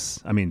bikes.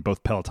 I mean,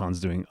 both Peloton's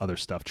doing other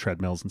stuff,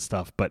 treadmills and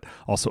stuff, but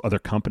also other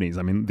companies.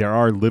 I mean, there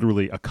are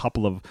literally a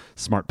couple of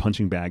smart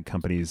punching bag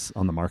companies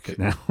on the market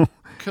now.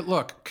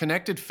 Look,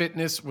 connected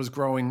fitness was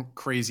growing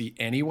crazy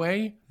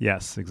anyway.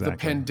 Yes, exactly.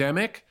 The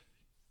pandemic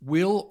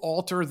will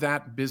alter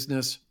that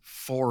business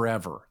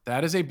forever.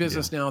 That is a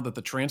business now that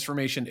the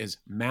transformation is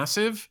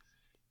massive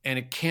and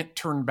it can't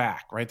turn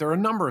back, right? There are a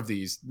number of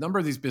these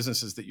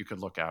businesses that you could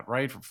look at,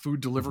 right?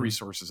 Food delivery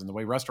sources and the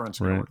way restaurants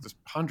are going to work. There's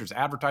hundreds,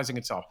 advertising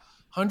itself,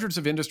 hundreds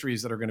of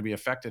industries that are going to be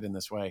affected in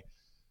this way.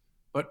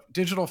 But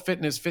digital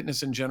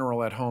fitness in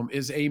general at home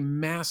is a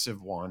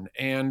massive one.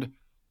 And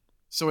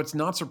so it's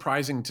not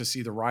surprising to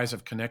see the rise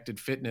of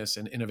connected fitness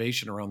and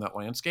innovation around that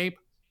landscape.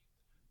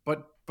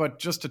 But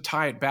just to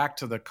tie it back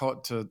to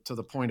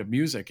the point of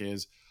music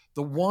is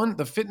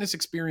the fitness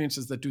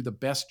experiences that do the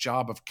best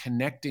job of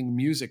connecting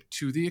music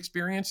to the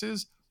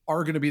experiences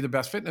are going to be the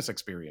best fitness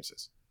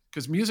experiences,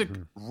 because music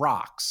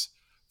rocks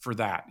for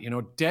that.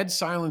 Dead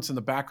silence in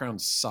the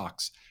background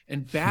sucks,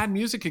 and bad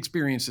music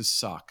experiences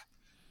suck.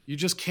 You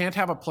just can't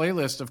have a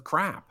playlist of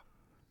crap.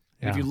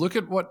 Yeah. If you look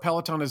at what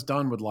Peloton has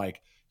done with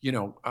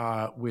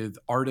with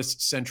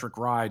artist-centric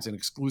rides and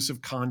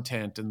exclusive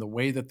content and the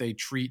way that they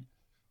treat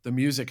the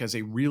music as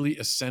a really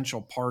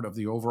essential part of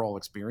the overall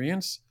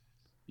experience,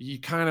 you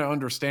kind of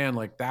understand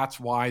that's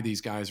why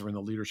these guys are in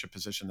the leadership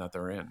position that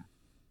they're in.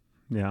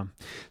 Yeah.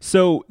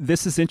 So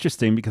this is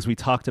interesting because we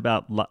talked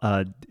about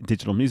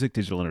digital music,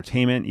 digital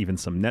entertainment, even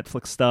some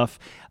Netflix stuff,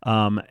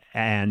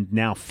 and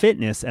now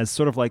fitness as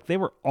sort of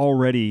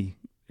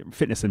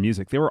fitness and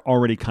music, they were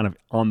already kind of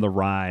on the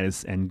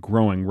rise and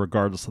growing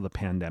regardless of the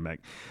pandemic.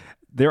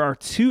 There are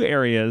two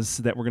areas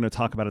that we're going to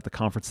talk about at the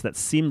conference that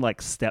seemed like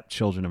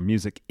stepchildren of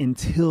music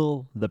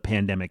until the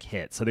pandemic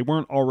hit. So they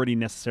weren't already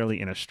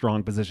necessarily in a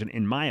strong position,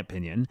 in my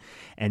opinion.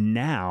 And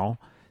now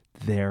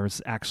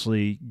there's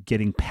actually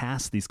getting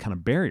past these kind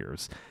of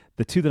barriers.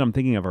 The two that I'm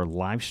thinking of are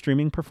live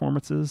streaming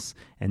performances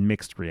and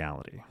mixed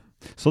reality.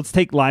 So let's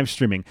take live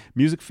streaming.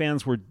 Music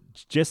fans were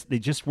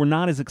were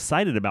not as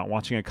excited about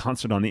watching a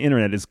concert on the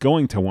internet as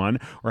going to one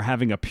or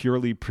having a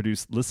purely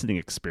produced listening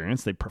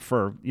experience. They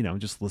prefer,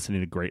 just listening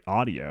to great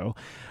audio.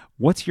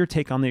 What's your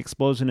take on the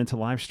explosion into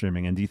live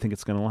streaming, and do you think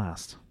it's going to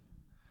last?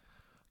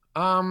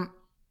 All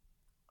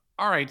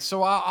right.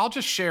 So I'll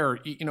just share,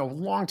 a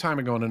long time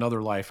ago in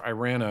another life, I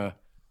ran a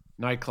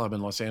nightclub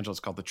in Los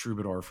Angeles called the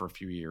Troubadour for a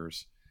few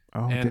years.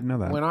 Oh, I didn't know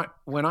that.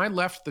 When I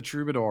left the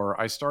Troubadour,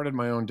 I started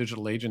my own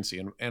digital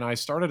agency, and I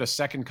started a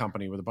second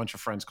company with a bunch of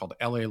friends called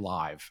LA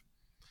Live.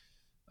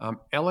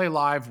 LA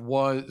Live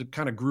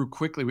grew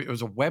quickly. It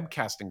was a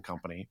webcasting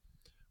company.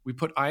 We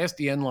put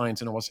ISDN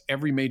lines in almost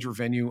every major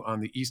venue on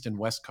the East and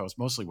West Coast,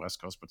 mostly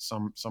West Coast, but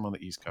some on the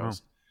East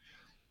Coast. Oh.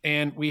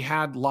 And we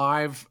had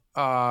live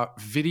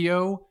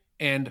video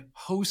and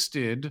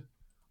hosted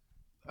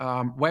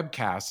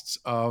webcasts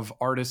of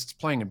artists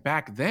playing. And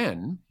back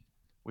then,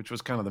 which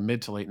was kind of the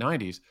mid to late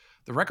 90s,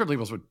 the record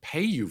labels would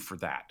pay you for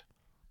that.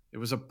 It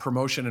was a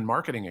promotion and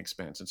marketing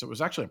expense. And so it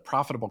was actually a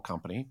profitable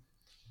company.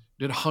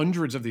 Did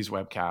hundreds of these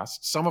webcasts,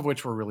 some of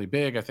which were really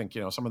big. I think,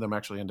 some of them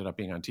actually ended up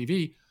being on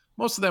TV.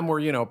 Most of them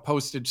were,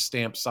 postage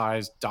stamp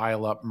sized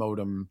dial-up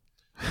modem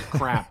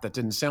crap that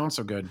didn't sound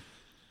so good.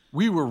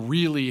 We were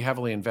really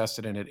heavily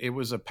invested in it. It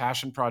was a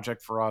passion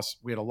project for us.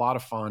 We had a lot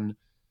of fun.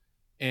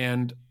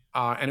 And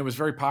it was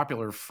very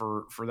popular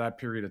for that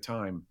period of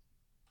time.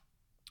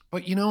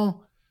 But,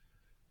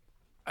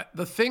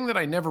 the thing that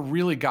I never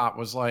really got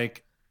was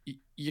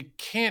you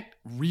can't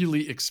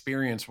really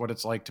experience what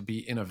it's like to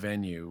be in a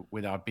venue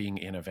without being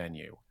in a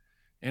venue.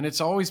 And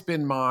it's always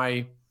been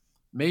my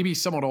maybe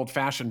somewhat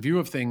old-fashioned view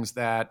of things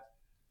that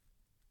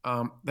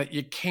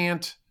you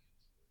can't,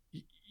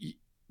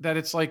 that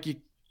it's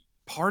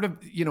part of,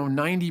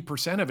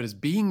 90% of it is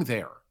being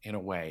there in a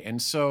way.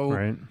 And so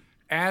right.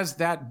 As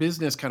that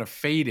business kind of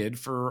faded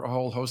for a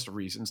whole host of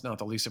reasons, not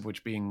the least of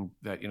which being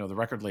that, the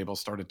record labels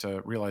started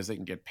to realize they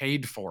can get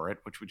paid for it,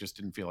 which we just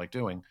didn't feel like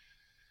doing.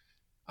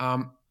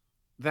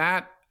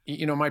 That,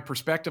 my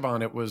perspective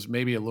on it was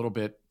maybe a little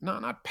bit,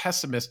 not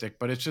pessimistic,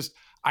 but it's just,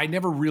 I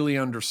never really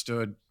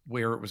understood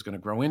where it was going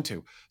to grow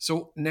into.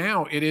 So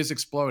now it is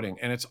exploding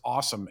and it's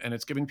awesome. And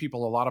it's giving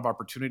people a lot of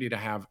opportunity to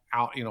have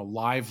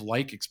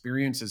live-like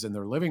experiences in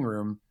their living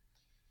room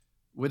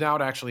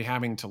without actually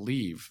having to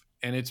leave.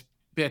 And it's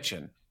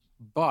bitching.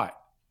 But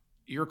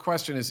your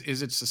question is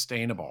it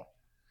sustainable?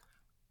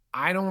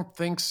 I don't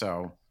think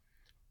so,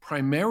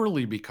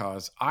 primarily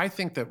because I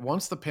think that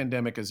once the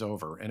pandemic is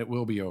over, and it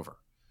will be over,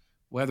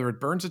 whether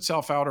it burns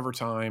itself out over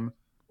time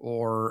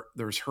or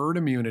there's herd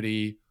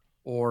immunity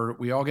or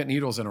we all get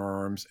needles in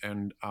our arms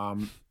and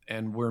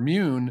we're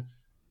immune,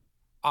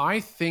 I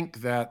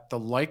think that the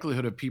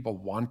likelihood of people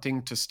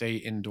wanting to stay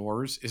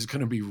indoors is going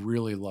to be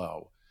really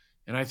low.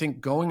 And I think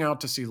going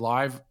out to see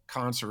live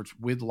concerts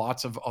with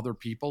lots of other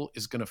people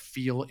is going to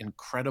feel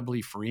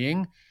incredibly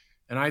freeing.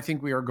 And I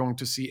think we are going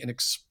to see an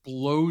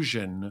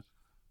explosion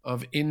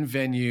of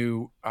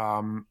in-venue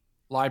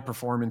live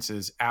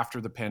performances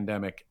after the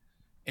pandemic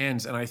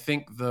ends. And I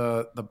think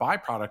the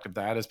byproduct of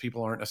that is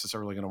people aren't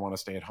necessarily going to want to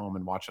stay at home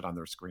and watch it on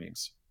their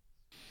screens.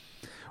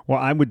 Well,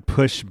 I would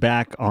push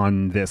back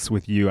on this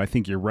with you. I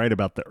think you're right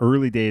about the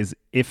early days,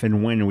 if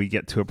and when we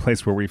get to a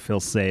place where we feel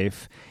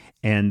safe.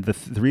 And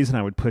the reason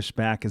I would push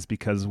back is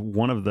because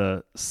one of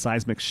the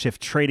seismic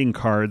shift trading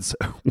cards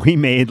we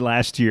made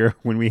last year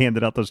when we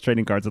handed out those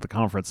trading cards at the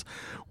conference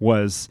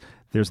was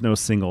there's no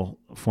single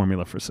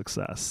formula for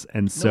success.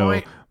 And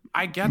so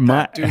I get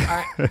that,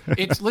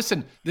 dude.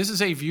 Listen, this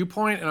is a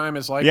viewpoint, and I'm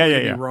as likely to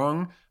be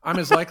wrong. I'm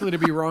as likely to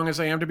be wrong as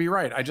I am to be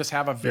right. I just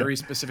have a very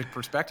specific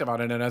perspective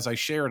on it. And as I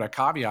shared, I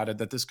caveated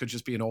that this could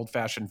just be an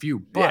old-fashioned view.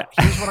 But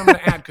here's what I'm going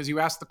to add, because you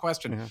asked the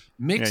question.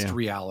 Mixed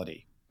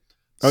reality.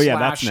 Oh, yeah,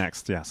 that's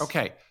next, yes.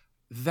 Okay,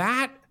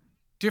 that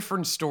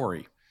different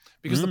story.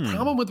 Because the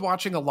problem with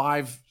watching a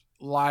live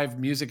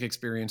music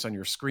experience on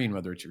your screen,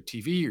 whether it's your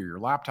TV or your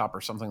laptop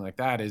or something like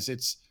that, is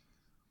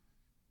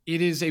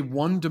it is a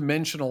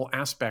one-dimensional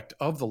aspect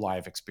of the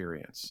live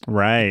experience.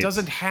 Right. It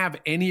doesn't have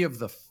any of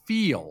the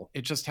feel.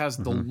 It just has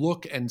the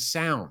look and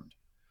sound.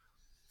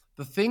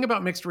 The thing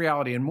about mixed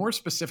reality, and more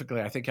specifically,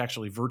 I think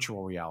actually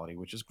virtual reality,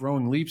 which is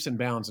growing leaps and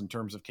bounds in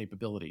terms of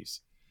capabilities,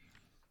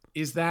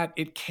 is that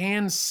it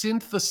can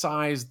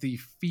synthesize the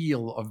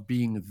feel of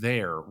being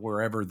there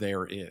wherever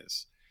there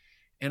is.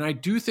 And I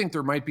do think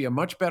there might be a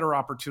much better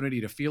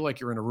opportunity to feel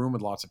like you're in a room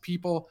with lots of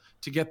people,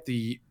 to get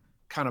the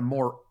kind of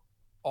more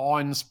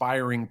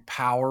awe-inspiring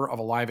power of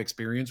a live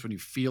experience when you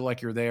feel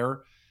like you're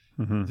there.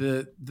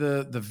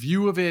 The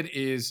view of it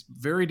is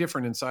very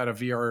different inside a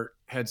VR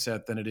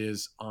headset than it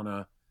is on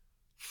a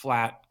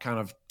flat kind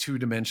of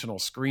two-dimensional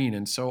screen.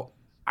 And so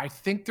I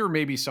think there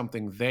may be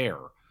something there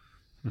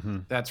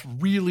that's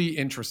really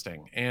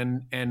interesting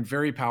and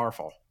very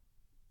powerful.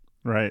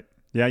 Right.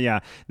 Yeah.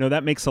 No,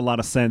 that makes a lot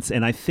of sense.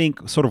 And I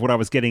think sort of what I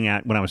was getting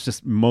at when I was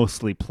just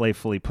mostly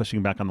playfully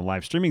pushing back on the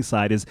live streaming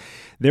side is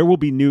there will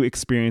be new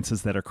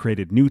experiences that are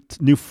created, new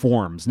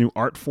forms, new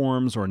art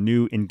forms, or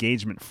new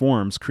engagement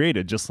forms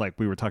created, just like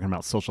we were talking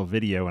about social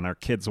video and our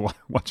kids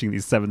watching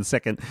these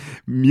 7-second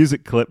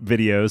music clip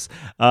videos.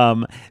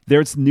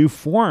 There's new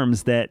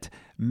forms that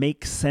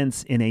make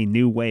sense in a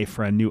new way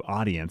for a new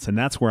audience. And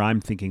that's where I'm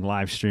thinking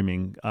live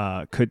streaming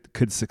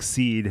could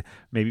succeed,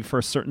 maybe for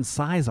a certain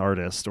size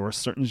artist or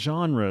certain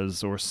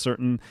genres or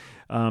certain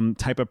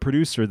type of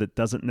producer that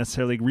doesn't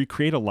necessarily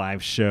recreate a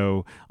live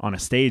show on a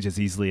stage as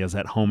easily as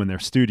at home in their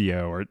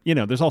studio, or,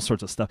 there's all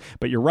sorts of stuff.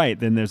 But you're right.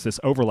 Then there's this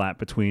overlap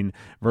between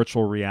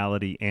virtual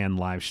reality and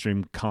live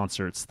stream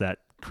concerts that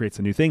creates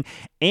a new thing.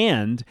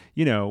 And,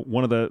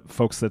 one of the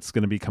folks that's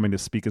going to be coming to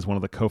speak is one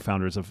of the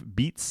co-founders of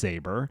Beat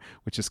Saber,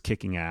 which is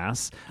kicking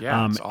ass.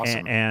 Yeah, it's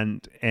awesome.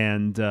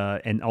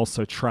 And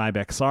also Tribe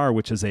XR,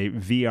 which is a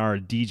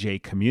VR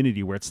DJ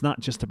community where it's not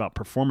just about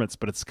performance,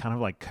 but it's kind of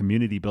like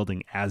community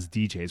building as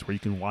DJs where you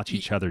can watch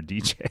each other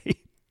DJ.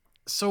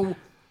 So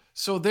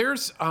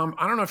there's,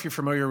 I don't know if you're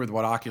familiar with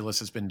what Oculus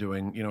has been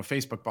doing.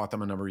 Facebook bought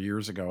them a number of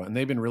years ago, and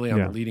they've been really on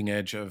the leading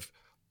edge of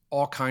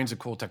all kinds of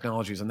cool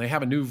technologies. And they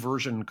have a new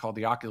version called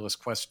the Oculus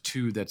Quest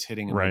 2 that's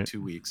hitting in like 2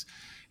 weeks.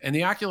 And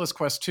the Oculus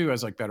Quest 2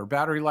 has like better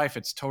battery life.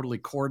 It's totally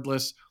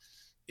cordless.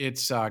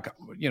 It's,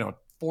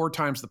 4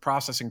 times the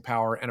processing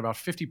power and about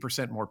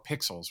 50% more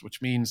pixels,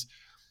 which means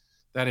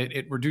that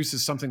it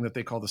reduces something that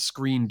they call the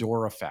screen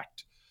door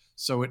effect.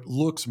 So it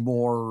looks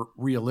more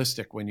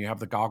realistic when you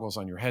have the goggles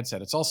on your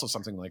headset. It's also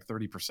something like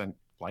 30%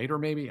 lighter,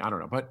 maybe. I don't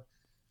know. But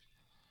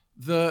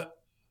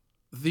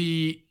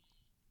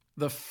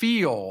the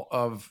feel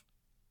of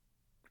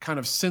kind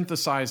of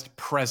synthesized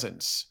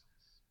presence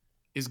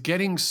is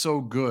getting so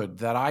good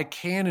that I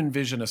can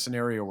envision a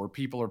scenario where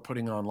people are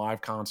putting on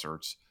live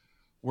concerts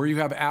where you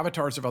have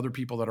avatars of other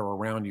people that are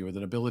around you with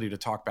an ability to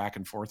talk back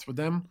and forth with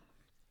them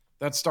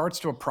that starts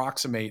to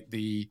approximate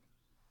the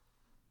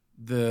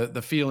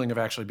feeling of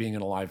actually being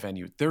in a live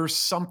venue. There's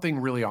something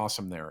really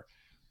awesome there.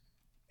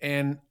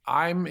 And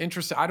I'm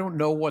interested. I don't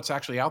know what's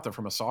actually out there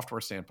from a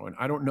software standpoint.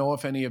 I don't know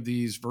if any of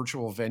these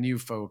virtual venue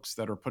folks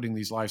that are putting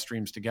these live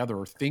streams together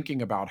are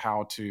thinking about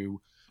how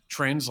to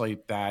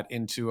translate that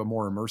into a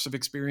more immersive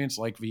experience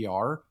like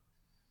VR.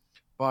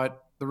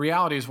 But the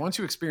reality is once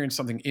you experience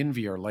something in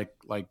VR,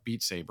 like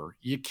Beat Saber,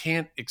 you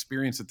can't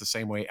experience it the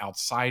same way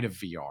outside of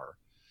VR.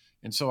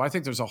 And so I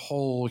think there's a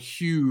whole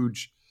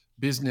huge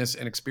business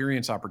and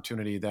experience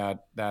opportunity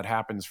that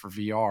happens for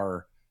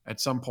VR at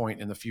some point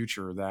in the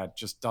future that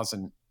just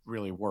doesn't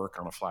really work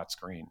on a flat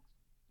screen.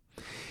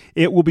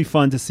 It will be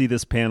fun to see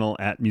this panel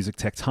at Music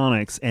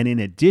Tectonics. And in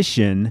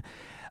addition,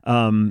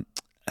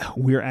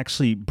 we're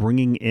actually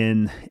bringing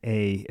in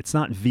it's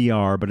not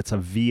VR, but it's a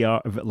VR,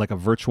 like a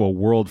virtual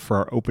world for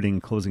our opening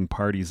and closing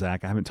party,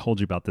 Zach. I haven't told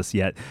you about this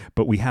yet,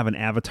 but we have an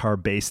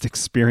avatar-based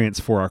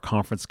experience for our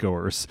conference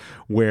goers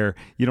where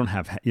you don't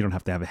have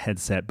to have a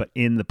headset, but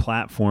in the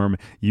platform,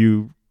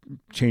 you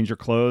change your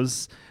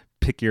clothes,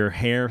 pick your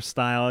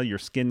hairstyle, your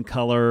skin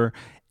color,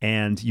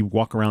 and you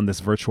walk around this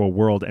virtual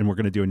world, and we're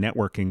going to do a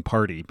networking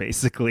party,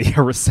 basically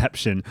a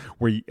reception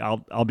where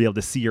I'll be able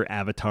to see your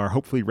avatar,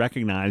 hopefully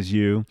recognize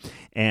you,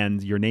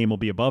 and your name will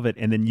be above it,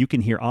 and then you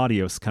can hear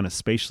audio kind of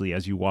spatially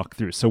as you walk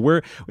through. So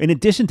we're, in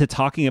addition to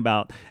talking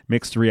about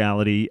mixed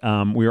reality,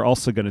 we're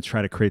also going to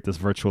try to create this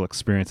virtual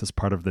experience as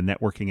part of the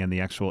networking and the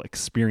actual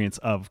experience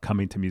of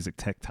coming to Music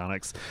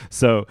Tectonics.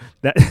 So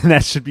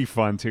that should be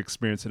fun to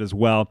experience it as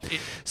well.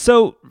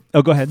 So,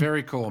 go ahead.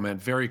 Very cool, man.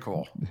 Very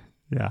cool.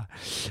 Yeah.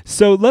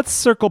 So let's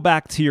circle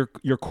back to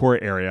your core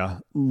area,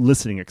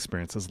 listening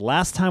experiences.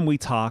 Last time we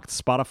talked,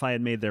 Spotify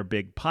had made their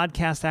big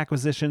podcast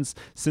acquisitions.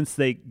 Since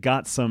they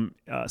got some,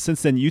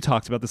 since then you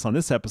talked about this on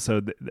this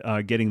episode,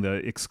 getting the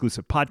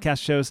exclusive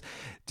podcast shows.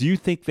 Do you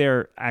think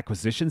their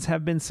acquisitions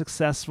have been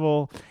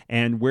successful?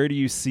 And where do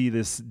you see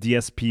this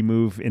DSP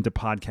move into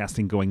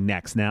podcasting going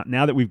next?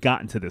 Now that we've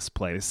gotten to this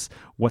place,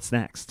 what's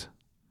next?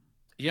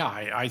 Yeah,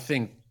 I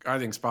think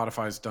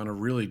Spotify's done a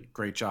really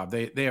great job.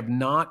 They have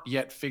not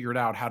yet figured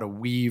out how to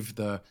weave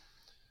the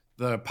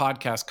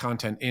podcast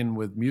content in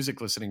with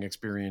music listening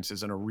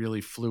experiences in a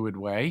really fluid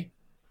way,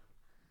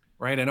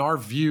 right? And our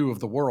view of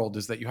the world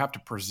is that you have to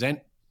present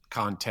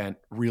content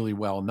really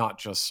well, not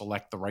just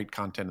select the right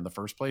content in the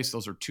first place.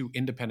 Those are two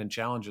independent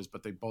challenges,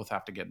 but they both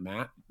have to get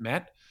met.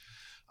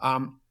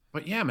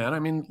 But yeah, man, I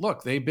mean,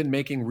 look, they've been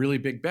making really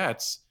big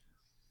bets,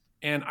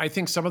 and I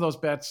think some of those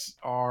bets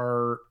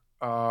are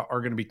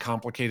going to be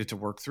complicated to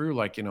work through.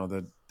 Like,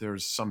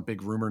 there's some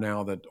big rumor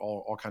now that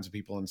all kinds of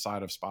people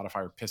inside of Spotify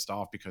are pissed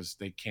off because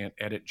they can't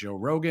edit Joe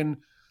Rogan,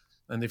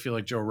 and they feel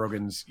like Joe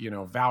Rogan's,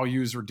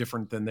 values are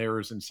different than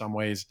theirs in some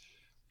ways.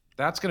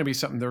 That's going to be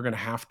something they're going to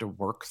have to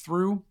work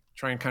through,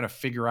 try and kind of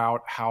figure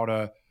out how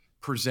to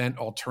present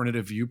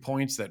alternative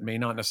viewpoints that may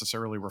not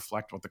necessarily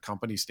reflect what the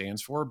company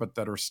stands for, but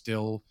that are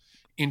still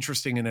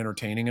interesting and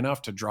entertaining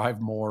enough to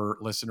drive more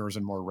listeners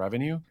and more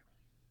revenue.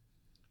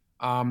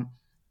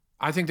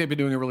 I think they've been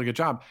doing a really good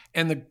job.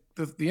 And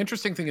the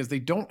interesting thing is they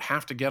don't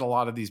have to get a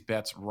lot of these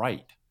bets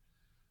right.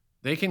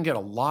 They can get a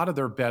lot of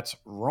their bets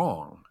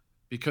wrong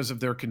because of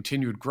their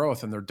continued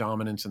growth and their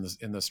dominance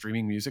in the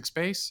streaming music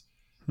space.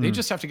 They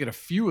just have to get a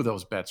few of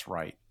those bets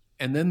right.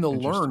 And then they'll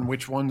learn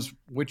which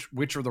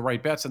are the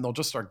right bets, and they'll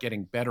just start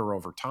getting better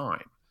over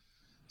time.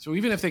 So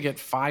even if they get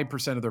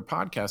 5% of their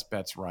podcast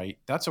bets right,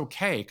 that's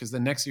okay, because the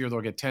next year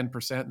they'll get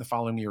 10%, and the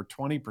following year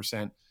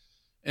 20%.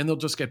 And they'll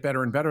just get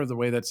better and better the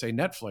way that, say,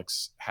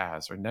 Netflix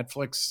has. Or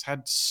Netflix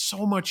had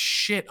so much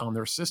shit on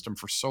their system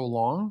for so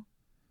long.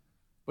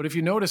 But if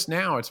you notice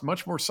now, it's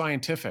much more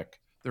scientific.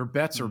 Their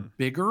bets are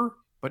bigger,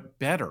 but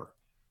better.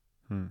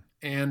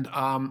 And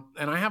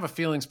I have a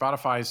feeling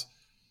Spotify's,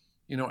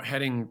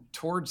 heading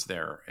towards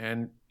there.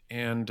 And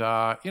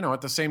at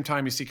the same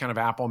time, you see kind of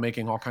Apple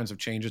making all kinds of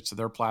changes to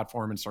their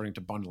platform and starting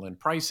to bundle in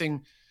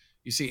pricing.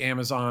 You see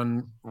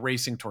Amazon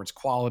racing towards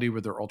quality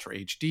with their Ultra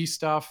HD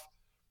stuff.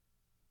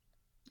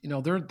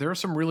 There are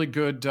some really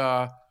good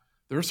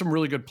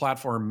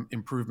platform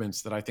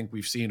improvements that I think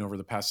we've seen over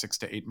the past 6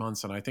 to 8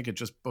 months, and I think it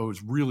just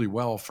bodes really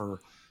well for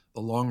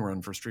the long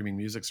run for streaming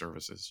music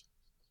services.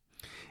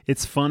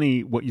 It's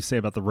funny what you say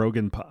about the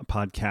Rogan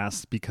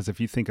podcast, because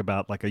if you think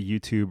about like a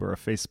YouTube or a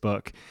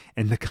Facebook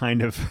and the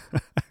kind of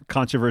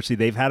controversy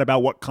they've had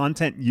about what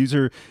content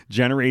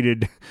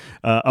user-generated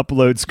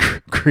uploads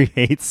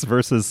creates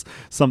versus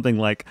something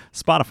like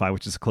Spotify,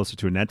 which is closer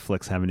to a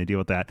Netflix having to deal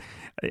with that.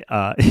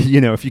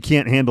 If you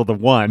can't handle the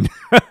one,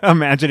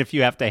 imagine if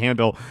you have to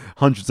handle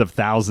hundreds of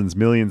thousands,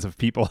 millions of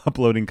people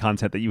uploading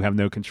content that you have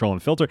no control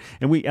and filter.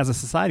 And we, as a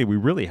society, we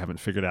really haven't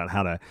figured out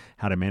how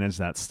to manage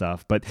that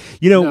stuff. But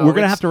we're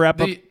going to have to wrap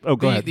up. Oh,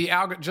 go ahead.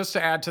 Just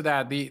to add to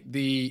that,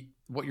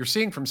 what you're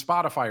seeing from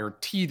Spotify are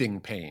teething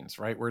pains,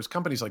 right? Whereas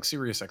companies like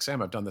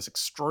SiriusXM have done this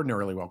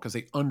extraordinarily well because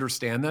they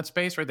understand that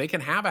space, right? They can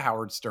have a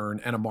Howard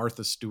Stern and a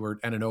Martha Stewart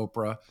and an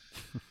Oprah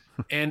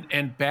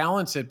and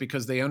balance it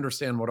because they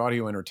understand what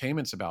audio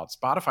entertainment's about.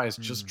 Spotify is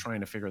just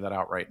trying to figure that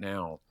out right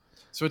now.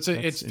 So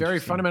it's very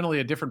fundamentally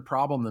a different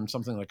problem than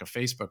something like a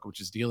Facebook,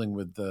 which is dealing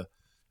with the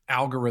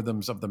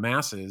algorithms of the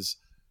masses.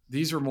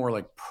 These are more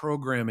like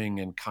programming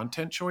and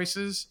content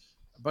choices.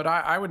 But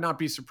I would not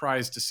be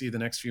surprised to see the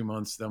next few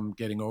months them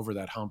getting over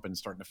that hump and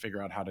starting to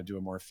figure out how to do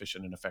a more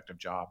efficient and effective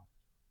job.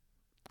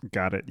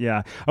 Got it.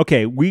 Yeah.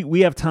 Okay.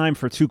 We have time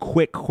for 2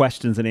 quick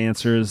questions and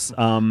answers.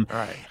 All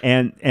right.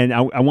 And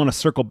I want to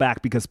circle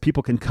back because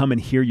people can come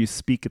and hear you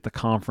speak at the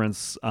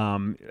conference.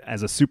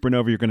 As a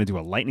Supernova, you're going to do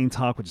a lightning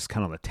talk, which is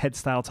kind of a TED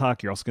style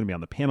talk. You're also going to be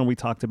on the panel we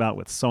talked about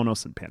with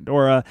Sonos and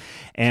Pandora.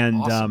 And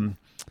awesome.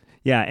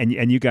 Yeah,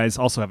 and you guys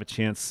also have a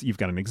chance. You've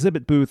got an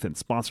exhibit booth and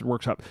sponsored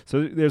workshop.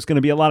 So there's going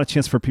to be a lot of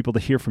chance for people to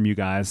hear from you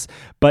guys.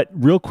 But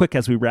real quick,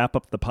 as we wrap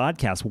up the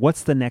podcast,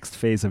 what's the next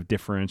phase of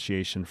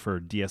differentiation for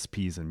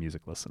DSPs and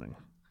music listening?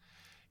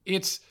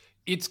 It's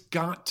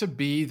got to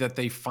be that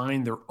they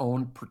find their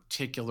own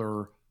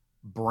particular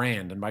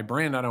brand. And by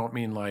brand, I don't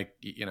mean like,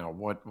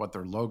 what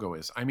their logo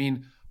is. I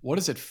mean, what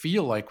does it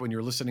feel like when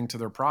you're listening to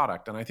their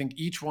product? And I think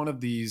each one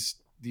of these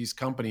these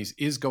companies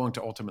is going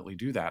to ultimately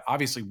do that.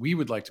 Obviously, we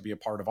would like to be a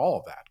part of all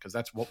of that because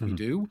that's what we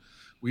do.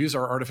 We use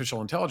our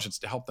artificial intelligence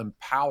to help them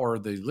power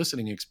the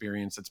listening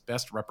experience that's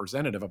best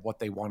representative of what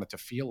they want it to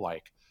feel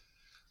like.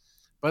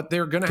 But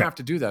they're going to have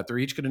to do that. They're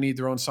each going to need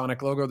their own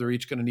sonic logo. They're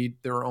each going to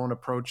need their own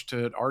approach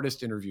to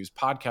artist interviews,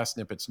 podcast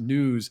snippets,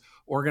 news,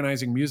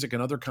 organizing music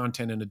and other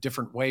content in a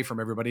different way from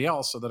everybody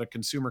else so that a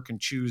consumer can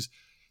choose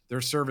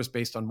their service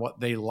based on what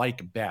they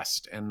like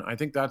best. And I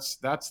think that's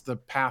the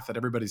path that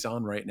everybody's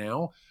on right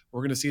now.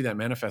 We're going to see that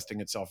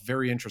manifesting itself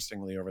very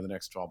interestingly over the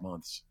next 12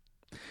 months.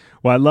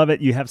 Well, I love it.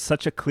 You have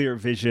such a clear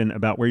vision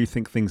about where you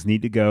think things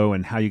need to go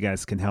and how you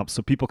guys can help,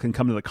 so people can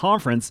come to the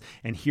conference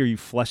and hear you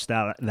flesh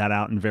that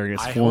out in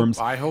various forms.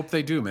 I hope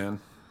they do,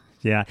 man.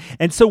 Yeah.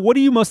 And so what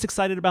are you most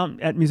excited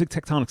about at Music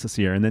Tectonics this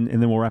year? And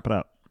then we'll wrap it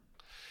up.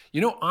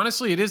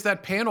 Honestly, it is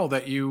that panel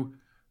that you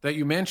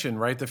mentioned,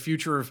 right? The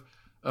future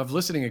of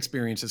listening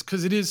experiences,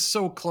 because it is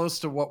so close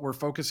to what we're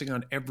focusing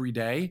on every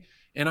day.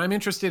 And I'm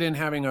interested in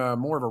having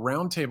more of a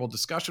roundtable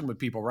discussion with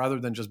people rather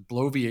than just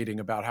bloviating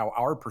about what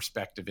our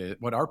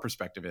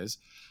perspective is.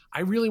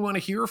 I really want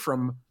to hear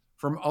from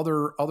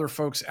other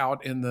folks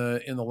out in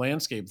the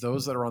landscape,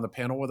 those that are on the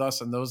panel with us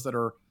and those that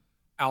are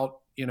out,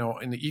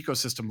 in the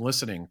ecosystem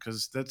listening,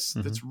 because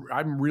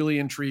I'm really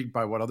intrigued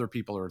by what other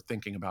people are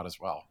thinking about as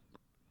well.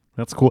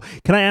 That's cool.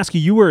 Can I ask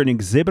you? You were an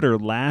exhibitor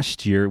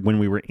last year when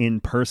we were in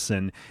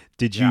person.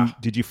 Did you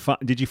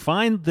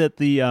find that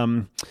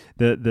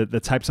the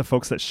types of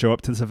folks that show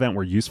up to this event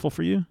were useful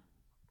for you?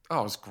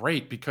 Oh, it's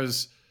great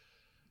because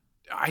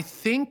I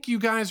think you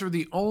guys are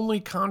the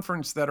only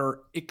conference that are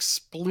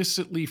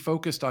explicitly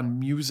focused on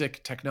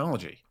music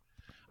technology.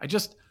 I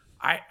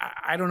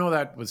don't know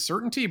that with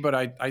certainty, but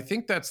I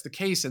think that's the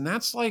case, and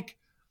that's like,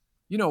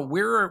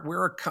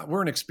 we're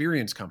an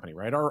experience company,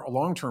 right? Our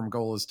long-term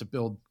goal is to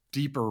build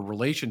deeper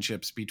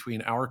relationships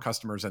between our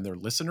customers and their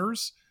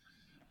listeners,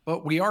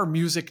 but we are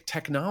music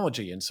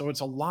technology. And so it's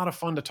a lot of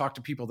fun to talk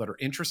to people that are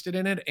interested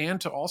in it and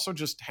to also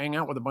just hang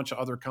out with a bunch of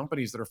other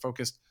companies that are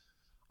focused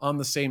on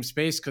the same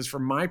space. Because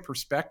from my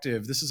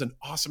perspective, this is an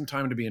awesome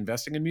time to be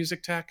investing in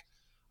music tech.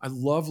 I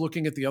love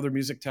looking at the other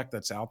music tech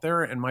that's out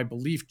there. And my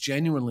belief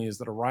genuinely is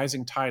that a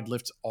rising tide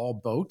lifts all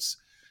boats.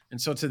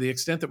 And so to the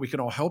extent that we can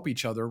all help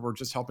each other, we're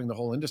just helping the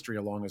whole industry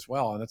along as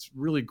well. And that's a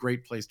really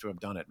great place to have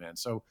done it, man.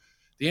 So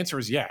the answer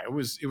is, yeah, it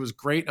was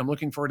great. I'm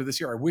looking forward to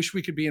this year. I wish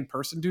we could be in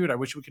person, dude. I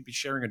wish we could be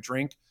sharing a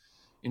drink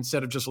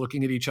instead of just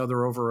looking at each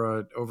other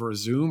over a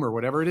Zoom or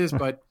whatever it is.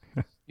 But,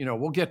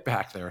 we'll get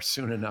back there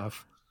soon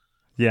enough.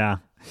 Yeah.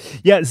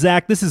 Yeah,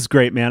 Zach, this is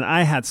great, man.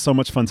 I had so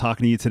much fun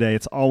talking to you today.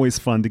 It's always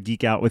fun to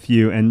geek out with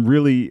you, and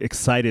really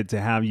excited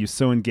to have you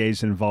so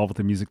engaged and involved with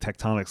the Music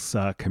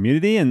Tectonics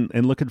community,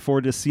 and looking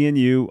forward to seeing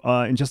you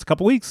in just a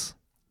couple weeks.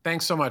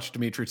 Thanks so much,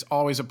 Dimitri. It's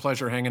always a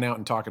pleasure hanging out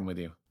and talking with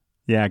you.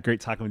 Yeah, great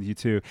talking with you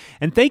too.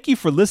 And thank you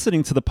for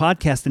listening to the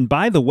podcast. And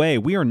by the way,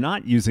 we are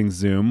not using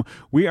Zoom.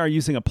 We are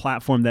using a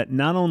platform that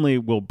not only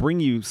will bring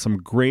you some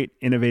great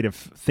innovative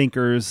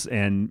thinkers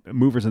and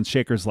movers and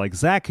shakers like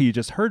Zack, who you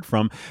just heard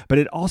from, but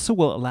it also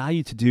will allow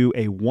you to do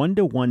a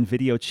one-to-one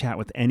video chat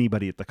with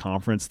anybody at the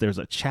conference. There's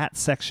a chat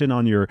section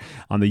on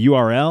the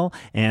URL.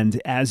 And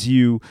as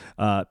you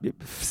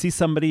see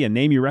somebody, a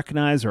name you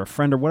recognize or a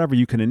friend or whatever,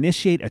 you can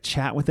initiate a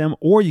chat with them,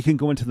 or you can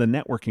go into the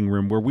networking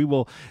room where we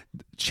will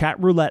chat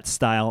roulette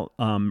style,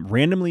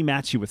 randomly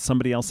match you with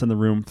somebody else in the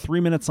room, 3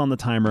 minutes on the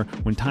timer.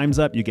 When time's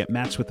up, you get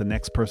matched with the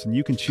next person.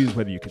 You can choose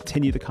whether you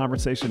continue the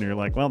conversation or you're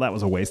like, well, that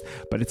was a waste,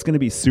 but it's going to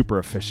be super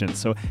efficient.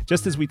 So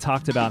just as we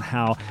talked about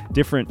how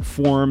different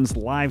forms,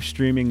 live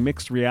streaming,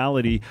 mixed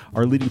reality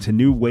are leading to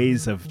new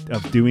ways of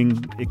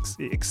doing,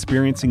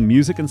 experiencing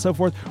music and so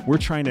forth, we're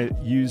trying to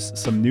use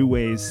some new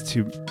ways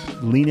to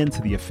lean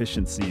into the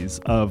efficiencies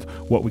of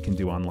what we can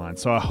do online.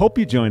 So I hope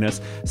you join us.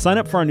 Sign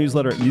up for our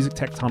newsletter at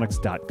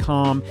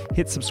musictectonics.com.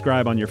 Hit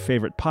subscribe on your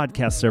favorite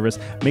podcast service.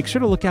 Make sure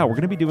to look out. We're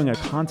going to be doing a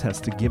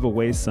contest to give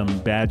away some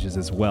badges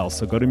as well.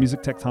 So go to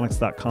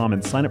musictectonics.com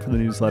and sign up for the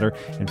newsletter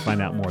and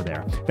find out more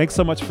there. Thanks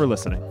so much for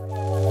listening.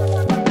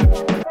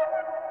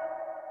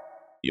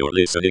 You're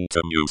listening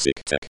to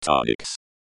Music Tectonics.